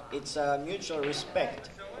 But it's a mutual respect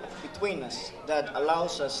between us that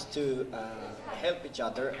allows us to help each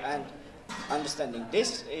other and understanding.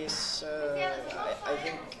 This is, I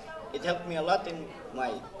think, it helped me a lot in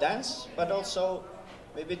my dance, but also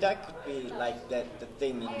maybe that could be like the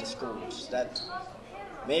thing in the schools, that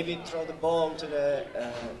maybe throw the ball to the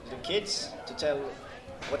kids to tell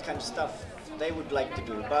what kind of stuff they would like to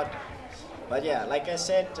do. But yeah, like I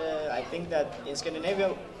said, I think that in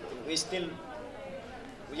Scandinavia we still,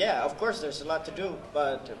 yeah, of course there's a lot to do,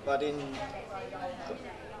 but in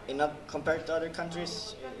not compared to other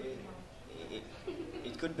countries,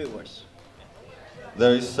 it could be worse.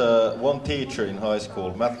 There is one teacher in high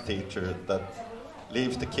school, math teacher, that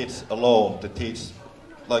leaves the kids alone to teach,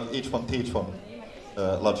 like each one teach from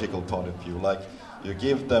logical point of view. Like you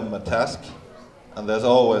give them a task, and there's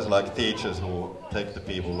always like teachers who take the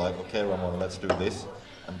people like, okay, Ramona, let's do this,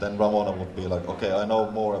 and then Ramona would be like, okay, I know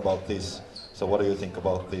more about this, so what do you think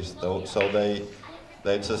about this? So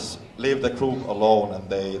they just leave the group alone, and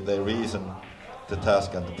they reason the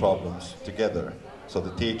task and the problems together. So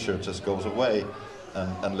the teacher just goes away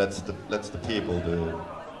and lets the people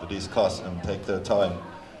to discuss and take their time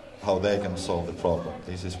how they can solve the problem.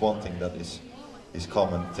 This is one thing that is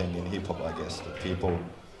common thing in hip hop, I guess, that people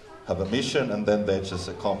have a mission and then they just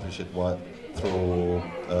accomplish it through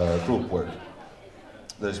group work.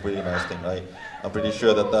 That's a really nice thing. I'm pretty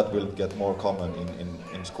sure that will get more common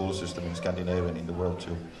in school system in Scandinavia and in the world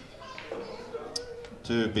too,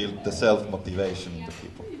 to build the self-motivation in the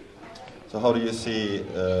people. So how do you see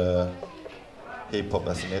hip hop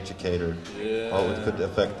as an educator? Yeah. How it could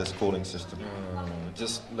affect the schooling system?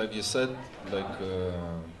 Just like you said,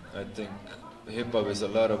 I think hip hop is a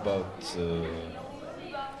lot about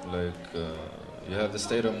you have the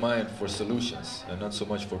state of mind for solutions and not so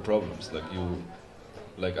much for problems.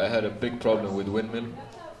 Like I had a big problem with windmill.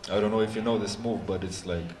 I don't know if you know this move, but it's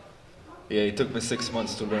like, yeah, it took me 6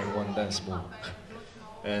 months to learn one dance move,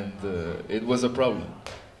 and it was a problem.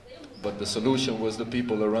 But the solution was the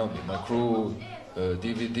people around me, my crew,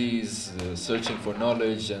 DVDs, searching for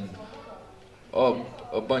knowledge, and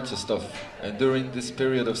a bunch of stuff. And during this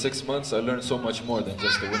period of 6 months, I learned so much more than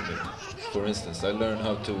just the windmill. For instance, I learned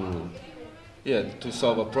how to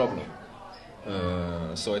solve a problem.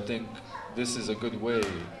 So I think this is a good way.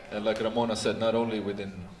 And like Ramona said, not only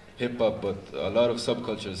within hip hop, but a lot of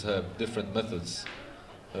subcultures have different methods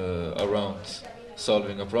around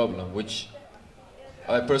solving a problem, which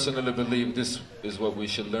I personally believe this is what we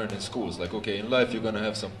should learn in schools. Like, okay, in life you're going to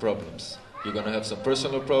have some problems. You're going to have some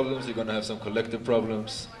personal problems, you're going to have some collective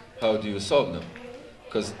problems. How do you solve them?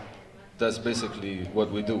 Because that's basically what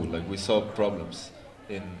we do. Like, we solve problems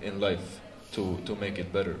in life to make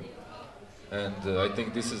it better. And I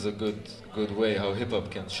think this is a good way how hip-hop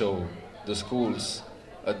can show the schools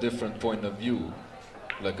a different point of view,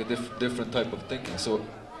 like a different type of thinking. So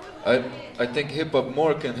I think hip-hop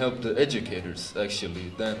more can help the educators, actually,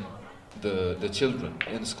 than the children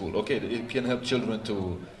in school. Okay, it can help children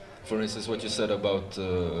to, for instance, what you said about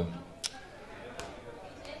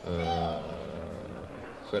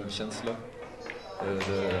självkänsla.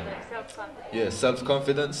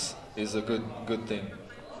 Self-confidence is a good thing.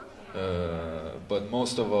 But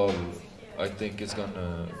most of all, I think it's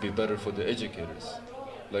gonna be better for the educators.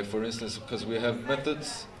 Like, for instance, because we have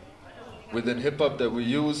methods within hip-hop that we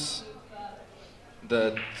use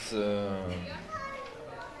that,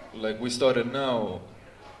 like we started now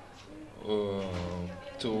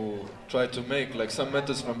to try to make like some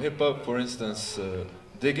methods from hip-hop, for instance,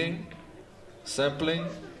 digging, sampling,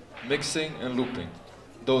 mixing, and looping.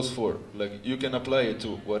 Those four, like, you can apply it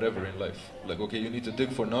to whatever in life. Like, okay, you need to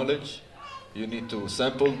dig for knowledge, You need to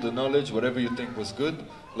sample the knowledge, whatever you think was good.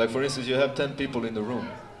 Like for instance, you have 10 people in the room.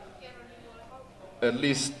 At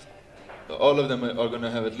least all of them are going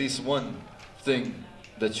to have at least one thing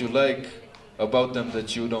that you like about them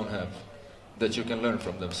that you don't have, that you can learn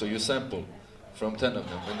from them. So you sample from 10 of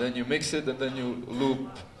them, and then you mix it, and then you loop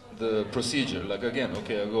the procedure. Like again,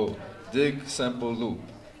 okay, I go dig, sample, loop,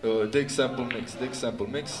 dig, sample,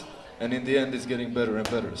 mix, and in the end it's getting better and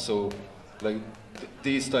better. So like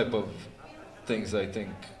these type of things I think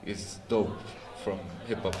is dope from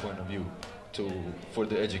hip-hop point of view for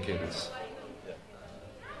the educators.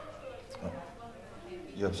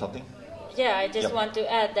 You have something? Yeah, I just Yep. want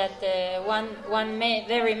to add that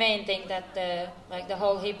very main thing that like the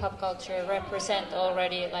whole hip hop culture represent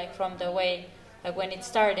already, like from the way like when it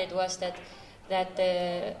started, was that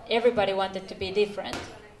everybody wanted to be different.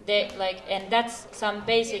 And that's some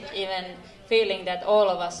basic even feeling that all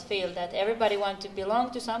of us feel, that everybody wants to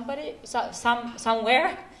belong to somebody,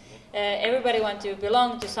 somewhere. Everybody wants to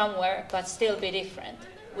belong to somewhere, but still be different.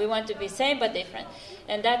 We want to be same but different,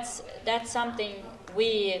 and that's something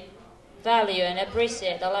we value and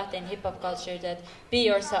appreciate a lot in hip hop culture. That be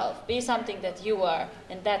yourself, be something that you are,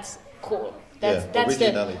 and that's cool. That's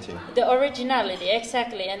originality. The originality,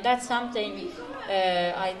 exactly, and that's something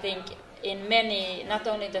I think in many, not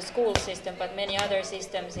only the school system, but many other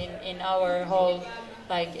systems in our whole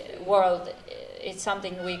like world. It's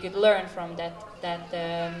something we could learn from that.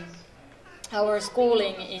 Our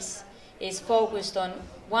schooling is focused on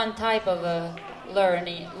one type of a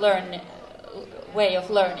way of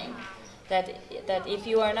learning. That if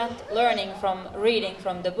you are not learning from reading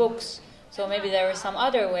from the books, so maybe there is some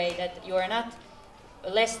other way that you are not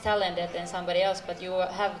less talented than somebody else, but you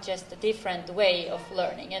have just a different way of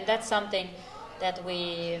learning, and that's something that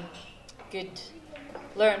we could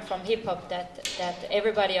learn from hip hop. That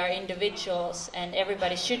everybody are individuals, and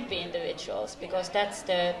everybody should be individuals, because that's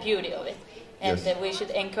the beauty of it. And Yes. that we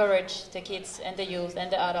should encourage the kids and the youth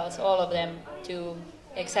and the adults, all of them, to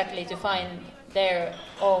find their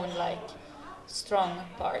own like strong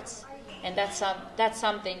parts, and that's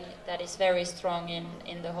something that is very strong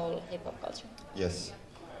in the whole hip hop culture. Yes.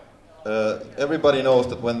 Everybody knows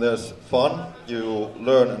that when there's fun, you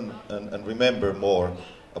learn and remember more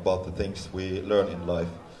about the things we learn in life.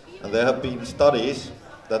 And there have been studies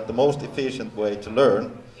that the most efficient way to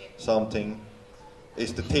learn something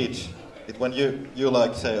is to teach it. When you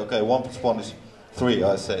like say, okay, 1 + 1 is 3,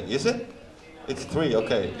 I say, is it? It's 3,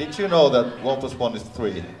 okay. Did you know that 1 + 1 is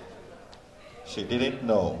 3? She didn't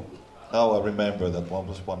know. Now I remember that 1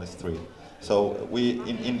 + 1 is 3. So we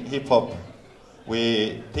in hip hop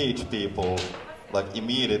we teach people like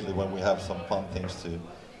immediately when we have some fun things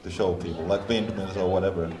to show people, like windmills or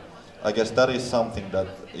whatever. I guess that is something that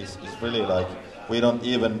is really like we don't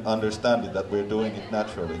even understand it, that we're doing it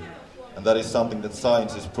naturally. And that is something that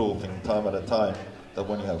science is proving time at a time, that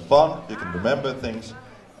when you have fun, you can remember things,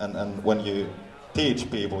 and when you teach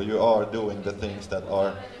people, you are doing the things that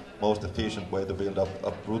are most efficient way to build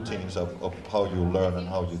up routines of how you learn and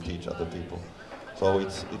how you teach other people. So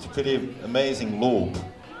it's pretty amazing loop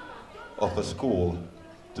of a school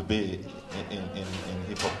to be in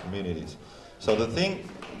hip-hop communities. So the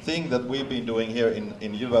thing that we've been doing here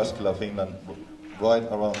in Jyväskylä, Finland, right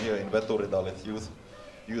around here in Veturidalit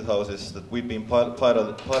youth houses, that we've been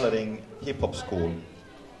piloting hip-hop school.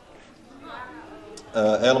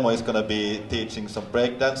 Elmo is going to be teaching some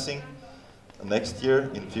breakdancing next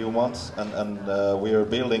year in a few months, and we are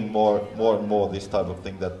building more and more this type of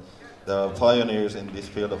thing, that there are pioneers in this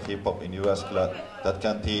field of hip-hop in Jyväskylä that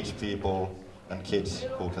can teach people and kids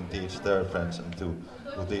who can teach their friends and do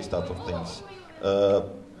these type of things.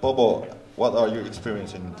 Bobo, what are your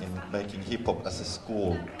experience in making hip-hop as a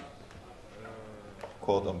school,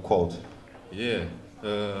 quote unquote? Yeah,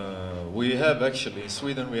 we have actually, in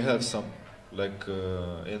Sweden we have some, like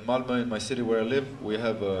in Malmö, in my city where I live, we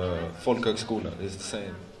have a folkhögskola. It's the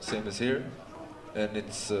same as here, and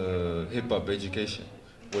it's hip-hop education,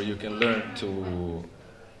 where you can learn to,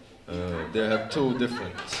 they have two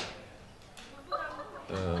different,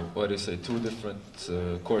 two different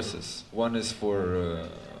courses. One is for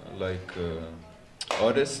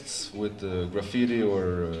artists with graffiti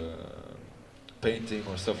or painting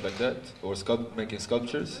or stuff like that, or making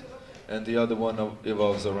sculptures, and the other one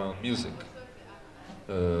evolves around music.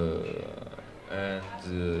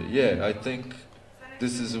 Yeah, I think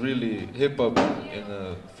this is really hip-hop in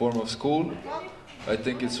a form of school. I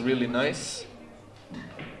think it's really nice.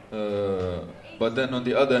 But then on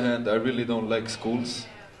the other hand, I really don't like schools.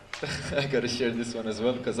 I gotta share this one as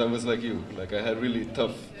well, because I was like you. Like I had really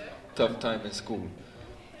tough time in school.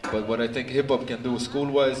 But what I think hip-hop can do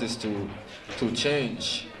school-wise is to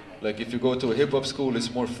change Like if you go to a hip hop school,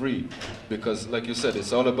 it's more free because, like you said,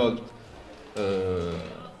 it's all about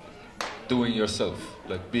doing yourself,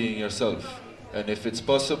 like being yourself. And if it's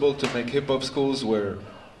possible to make hip hop schools where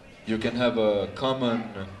you can have a common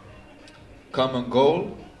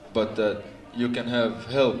goal, but that you can have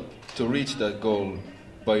help to reach that goal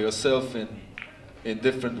by yourself in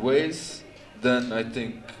different ways, then I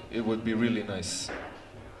think it would be really nice.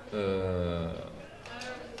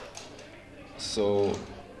 So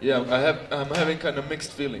yeah, I'm having kind of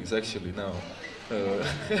mixed feelings actually now,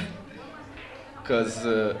 because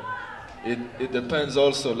it depends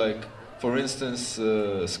also. Like for instance,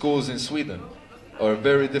 schools in Sweden are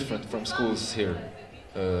very different from schools here.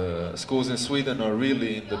 Schools in Sweden are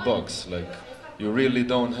really in the box. Like you really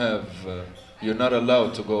don't have, you're not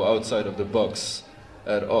allowed to go outside of the box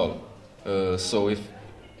at all. So if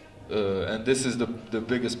and this is the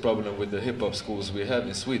biggest problem with the hip hop schools we have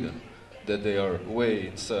in Sweden, that they are way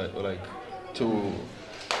inside, like too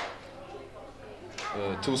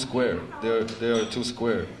square. They are too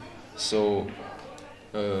square. So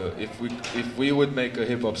if we would make a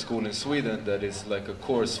hip hop school in Sweden that is like a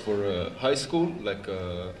course for a high school, like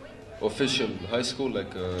a official high school,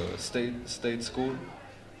 like a state school,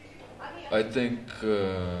 I think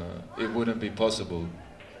it wouldn't be possible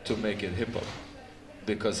to make it hip hop,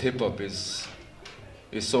 because hip hop is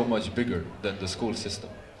so much bigger than the school system.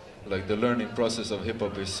 Like the learning process of hip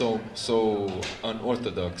hop is so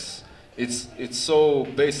unorthodox. It's so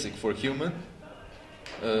basic for human,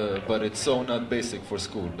 but it's so not basic for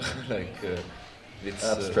school. Like it's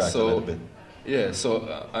abstract so, a little bit. Yeah, so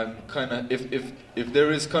I'm kind of if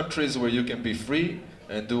there is countries where you can be free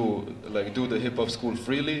and do the hip hop school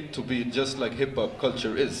freely to be just like hip hop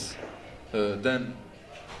culture is, then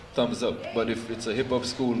thumbs up. But if it's a hip hop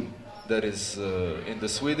school that is in the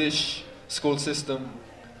Swedish school system,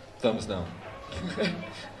 thumbs down.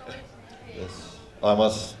 Yes, I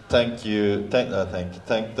must thank the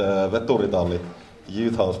Veturitalli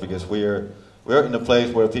Youth House, because we're in a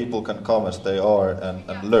place where people can come as they are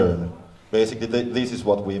and learn. Basically, this is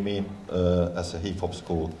what we mean as a hip hop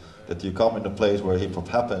school. That you come in a place where hip hop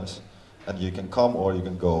happens, and you can come or you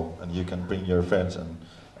can go, and you can bring your friends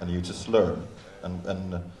and you just learn.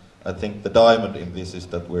 And I think the diamond in this is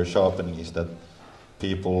that we're sharpening is that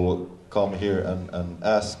people come here and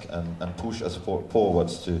ask and push us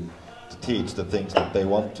forwards to teach the things that they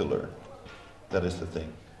want to learn. That is the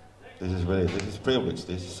thing. This is privilege.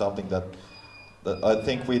 This is something that I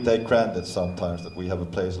think we take granted sometimes, that we have a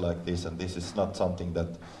place like this, and this is not something that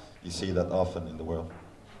you see that often in the world.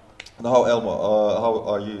 Now, Elmo, how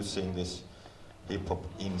are you seeing this hip hop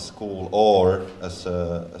in school or as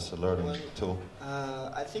a learning tool?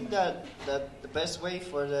 I think that the best way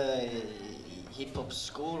for the hip hop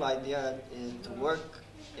school idea to work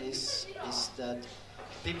is that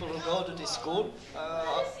people who go to this school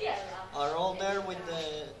are all there with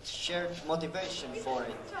the shared motivation for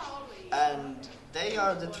it, and they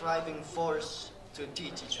are the driving force to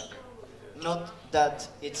teach each other. Not that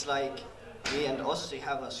it's like me and Ossi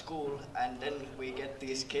have a school and then we get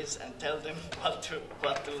these kids and tell them what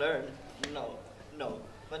to learn. No.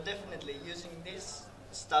 But definitely using this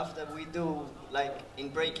stuff that we do, like in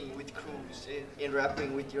breaking with crews, in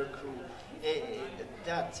rapping with your crew,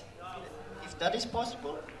 that if that is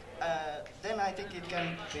possible, then I think it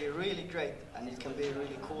can be really great and it can be a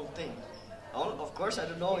really cool thing. Of course, I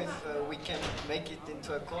don't know if we can make it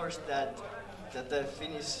into a course that the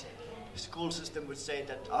Finnish school system would say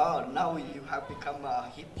that, now you have become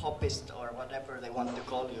a hip-hopist or whatever they want to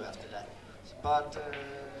call you after that. But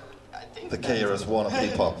I think the KRS-One of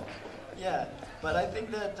hip-hop. Yeah, but I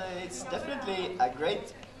think that it's definitely a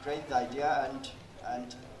great idea,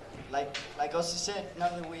 and like Ossi said, now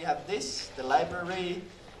that we have this, the library,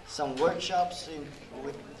 some workshops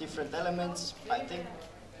with different elements, I think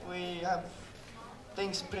we have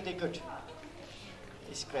things pretty good.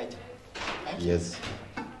 It's great. Thank you. Yes,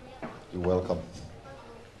 you're welcome.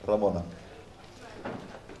 Ramona.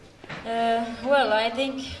 Well, I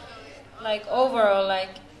think, like overall,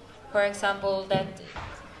 like for example, that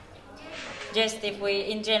just if we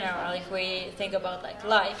think about like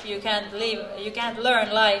life, you can't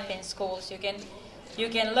learn life in schools. You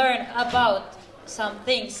can learn about some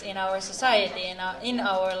things in our society, in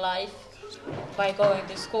our life, by going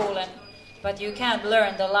to school, but you can't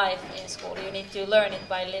learn the life in school. You need to learn it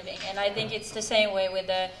by living. And I think it's the same way with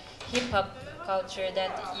the hip-hop culture,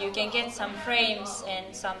 that you can get some frames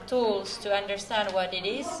and some tools to understand what it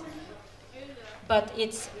is, but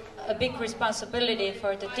it's a big responsibility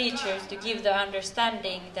for the teachers to give the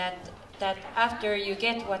understanding that after you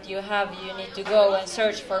get what you have, you need to go and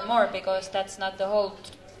search for more, because that's not the whole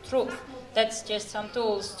truth. that's just some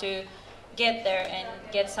tools to get there and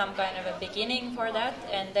get some kind of a beginning for that,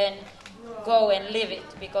 and then go and live it,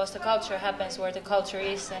 because the culture happens where the culture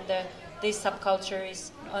is, and this subculture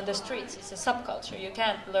is on the streets. It's a subculture. You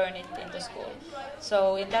can't learn it in the school.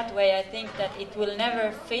 So in that way, I think that it will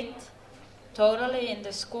never fit totally in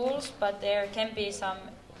the schools, but there can be some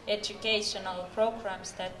educational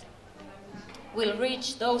programs that will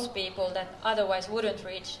reach those people that otherwise wouldn't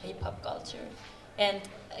reach hip-hop culture, and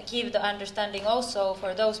give the understanding also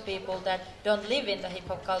for those people that don't live in the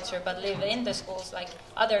hip-hop culture but live in the schools, like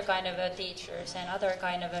other kind of teachers and other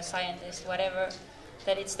kind of scientists, whatever,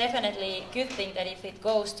 that it's definitely a good thing that if it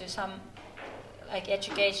goes to some like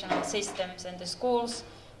educational systems and the schools,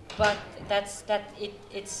 but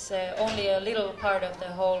it's only a little part of the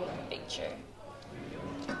whole picture.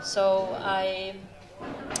 So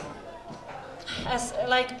as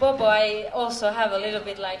like Bobo, I also have a little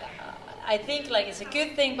bit like, I think like it's a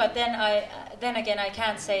good thing, but then again I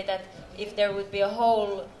can't say that if there would be a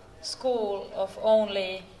whole school of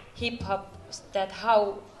only hip hop, that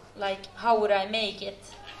how would I make it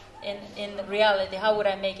in reality? How would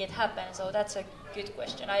I make it happen? So that's a good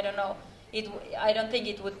question. I don't know. I don't think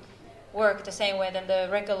it would work the same way than the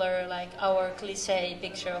regular, like our cliche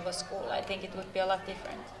picture of a school. I think it would be a lot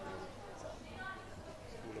different.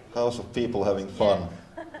 House of people having fun.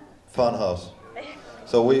 Fun house.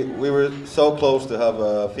 So we were so close to have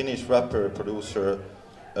a Finnish rapper producer,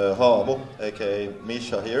 Haavo, aka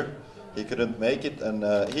Misha here. He couldn't make it, and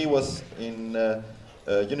he was in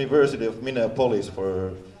University of Minneapolis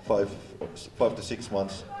for 5 to 6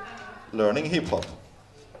 months learning hip hop.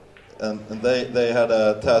 And they had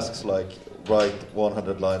tasks like write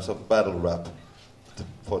 100 lines of battle rap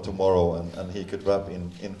for tomorrow, and he could rap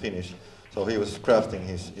in Finnish. So he was crafting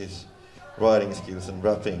his writing skills and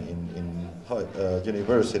rapping in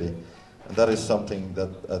university, and that is something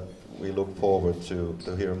that we look forward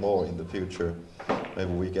to hear more in the future.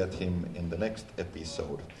 Maybe we get him in the next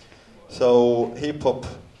episode. So hip hop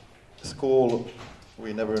school,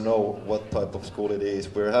 we never know what type of school it is.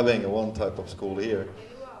 We're having one type of school here.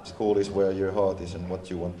 School is where your heart is, and what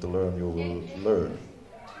you want to learn, you will learn.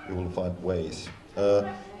 You will find ways. Do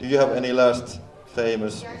you have any last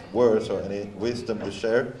famous words or any wisdom to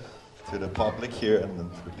share to the public here and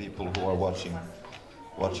to the people who are watching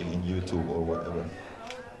in YouTube or whatever?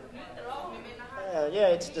 Yeah,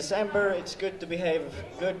 it's December. It's good to behave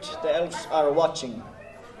good. The elves are watching.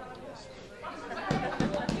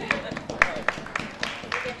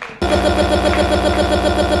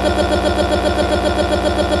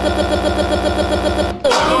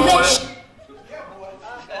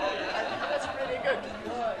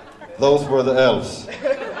 Those were the elves.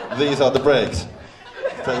 These are the breaks.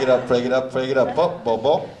 Break it up, break it up, break it up. Pop, bop,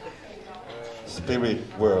 bop. Spirit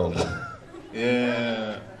world.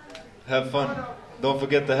 Yeah. Have fun. Don't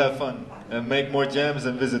forget to have fun. And make more jams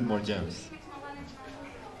and visit more jams.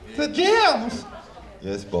 The jams!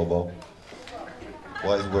 Yes, Bobo.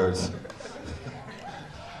 Wise words.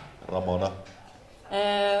 Ramona.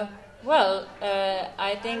 Well,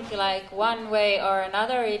 I think like one way or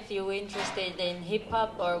another, if you're interested in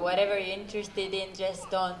hip-hop or whatever you're interested in, just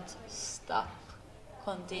don't stop.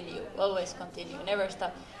 Continue. Always continue. Never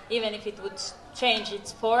stop. Even if it would change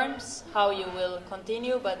its forms, how you will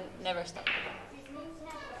continue, but never stop.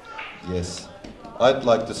 Yes. I'd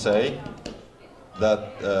like to say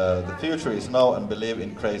that the future is now, and believe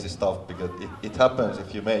in crazy stuff, because it happens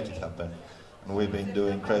if you make it happen. And we've been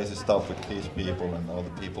doing crazy stuff with these people and all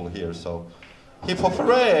the people here, so hip hop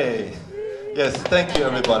hooray! Yes, thank you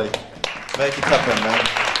everybody. Make it happen,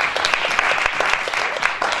 man.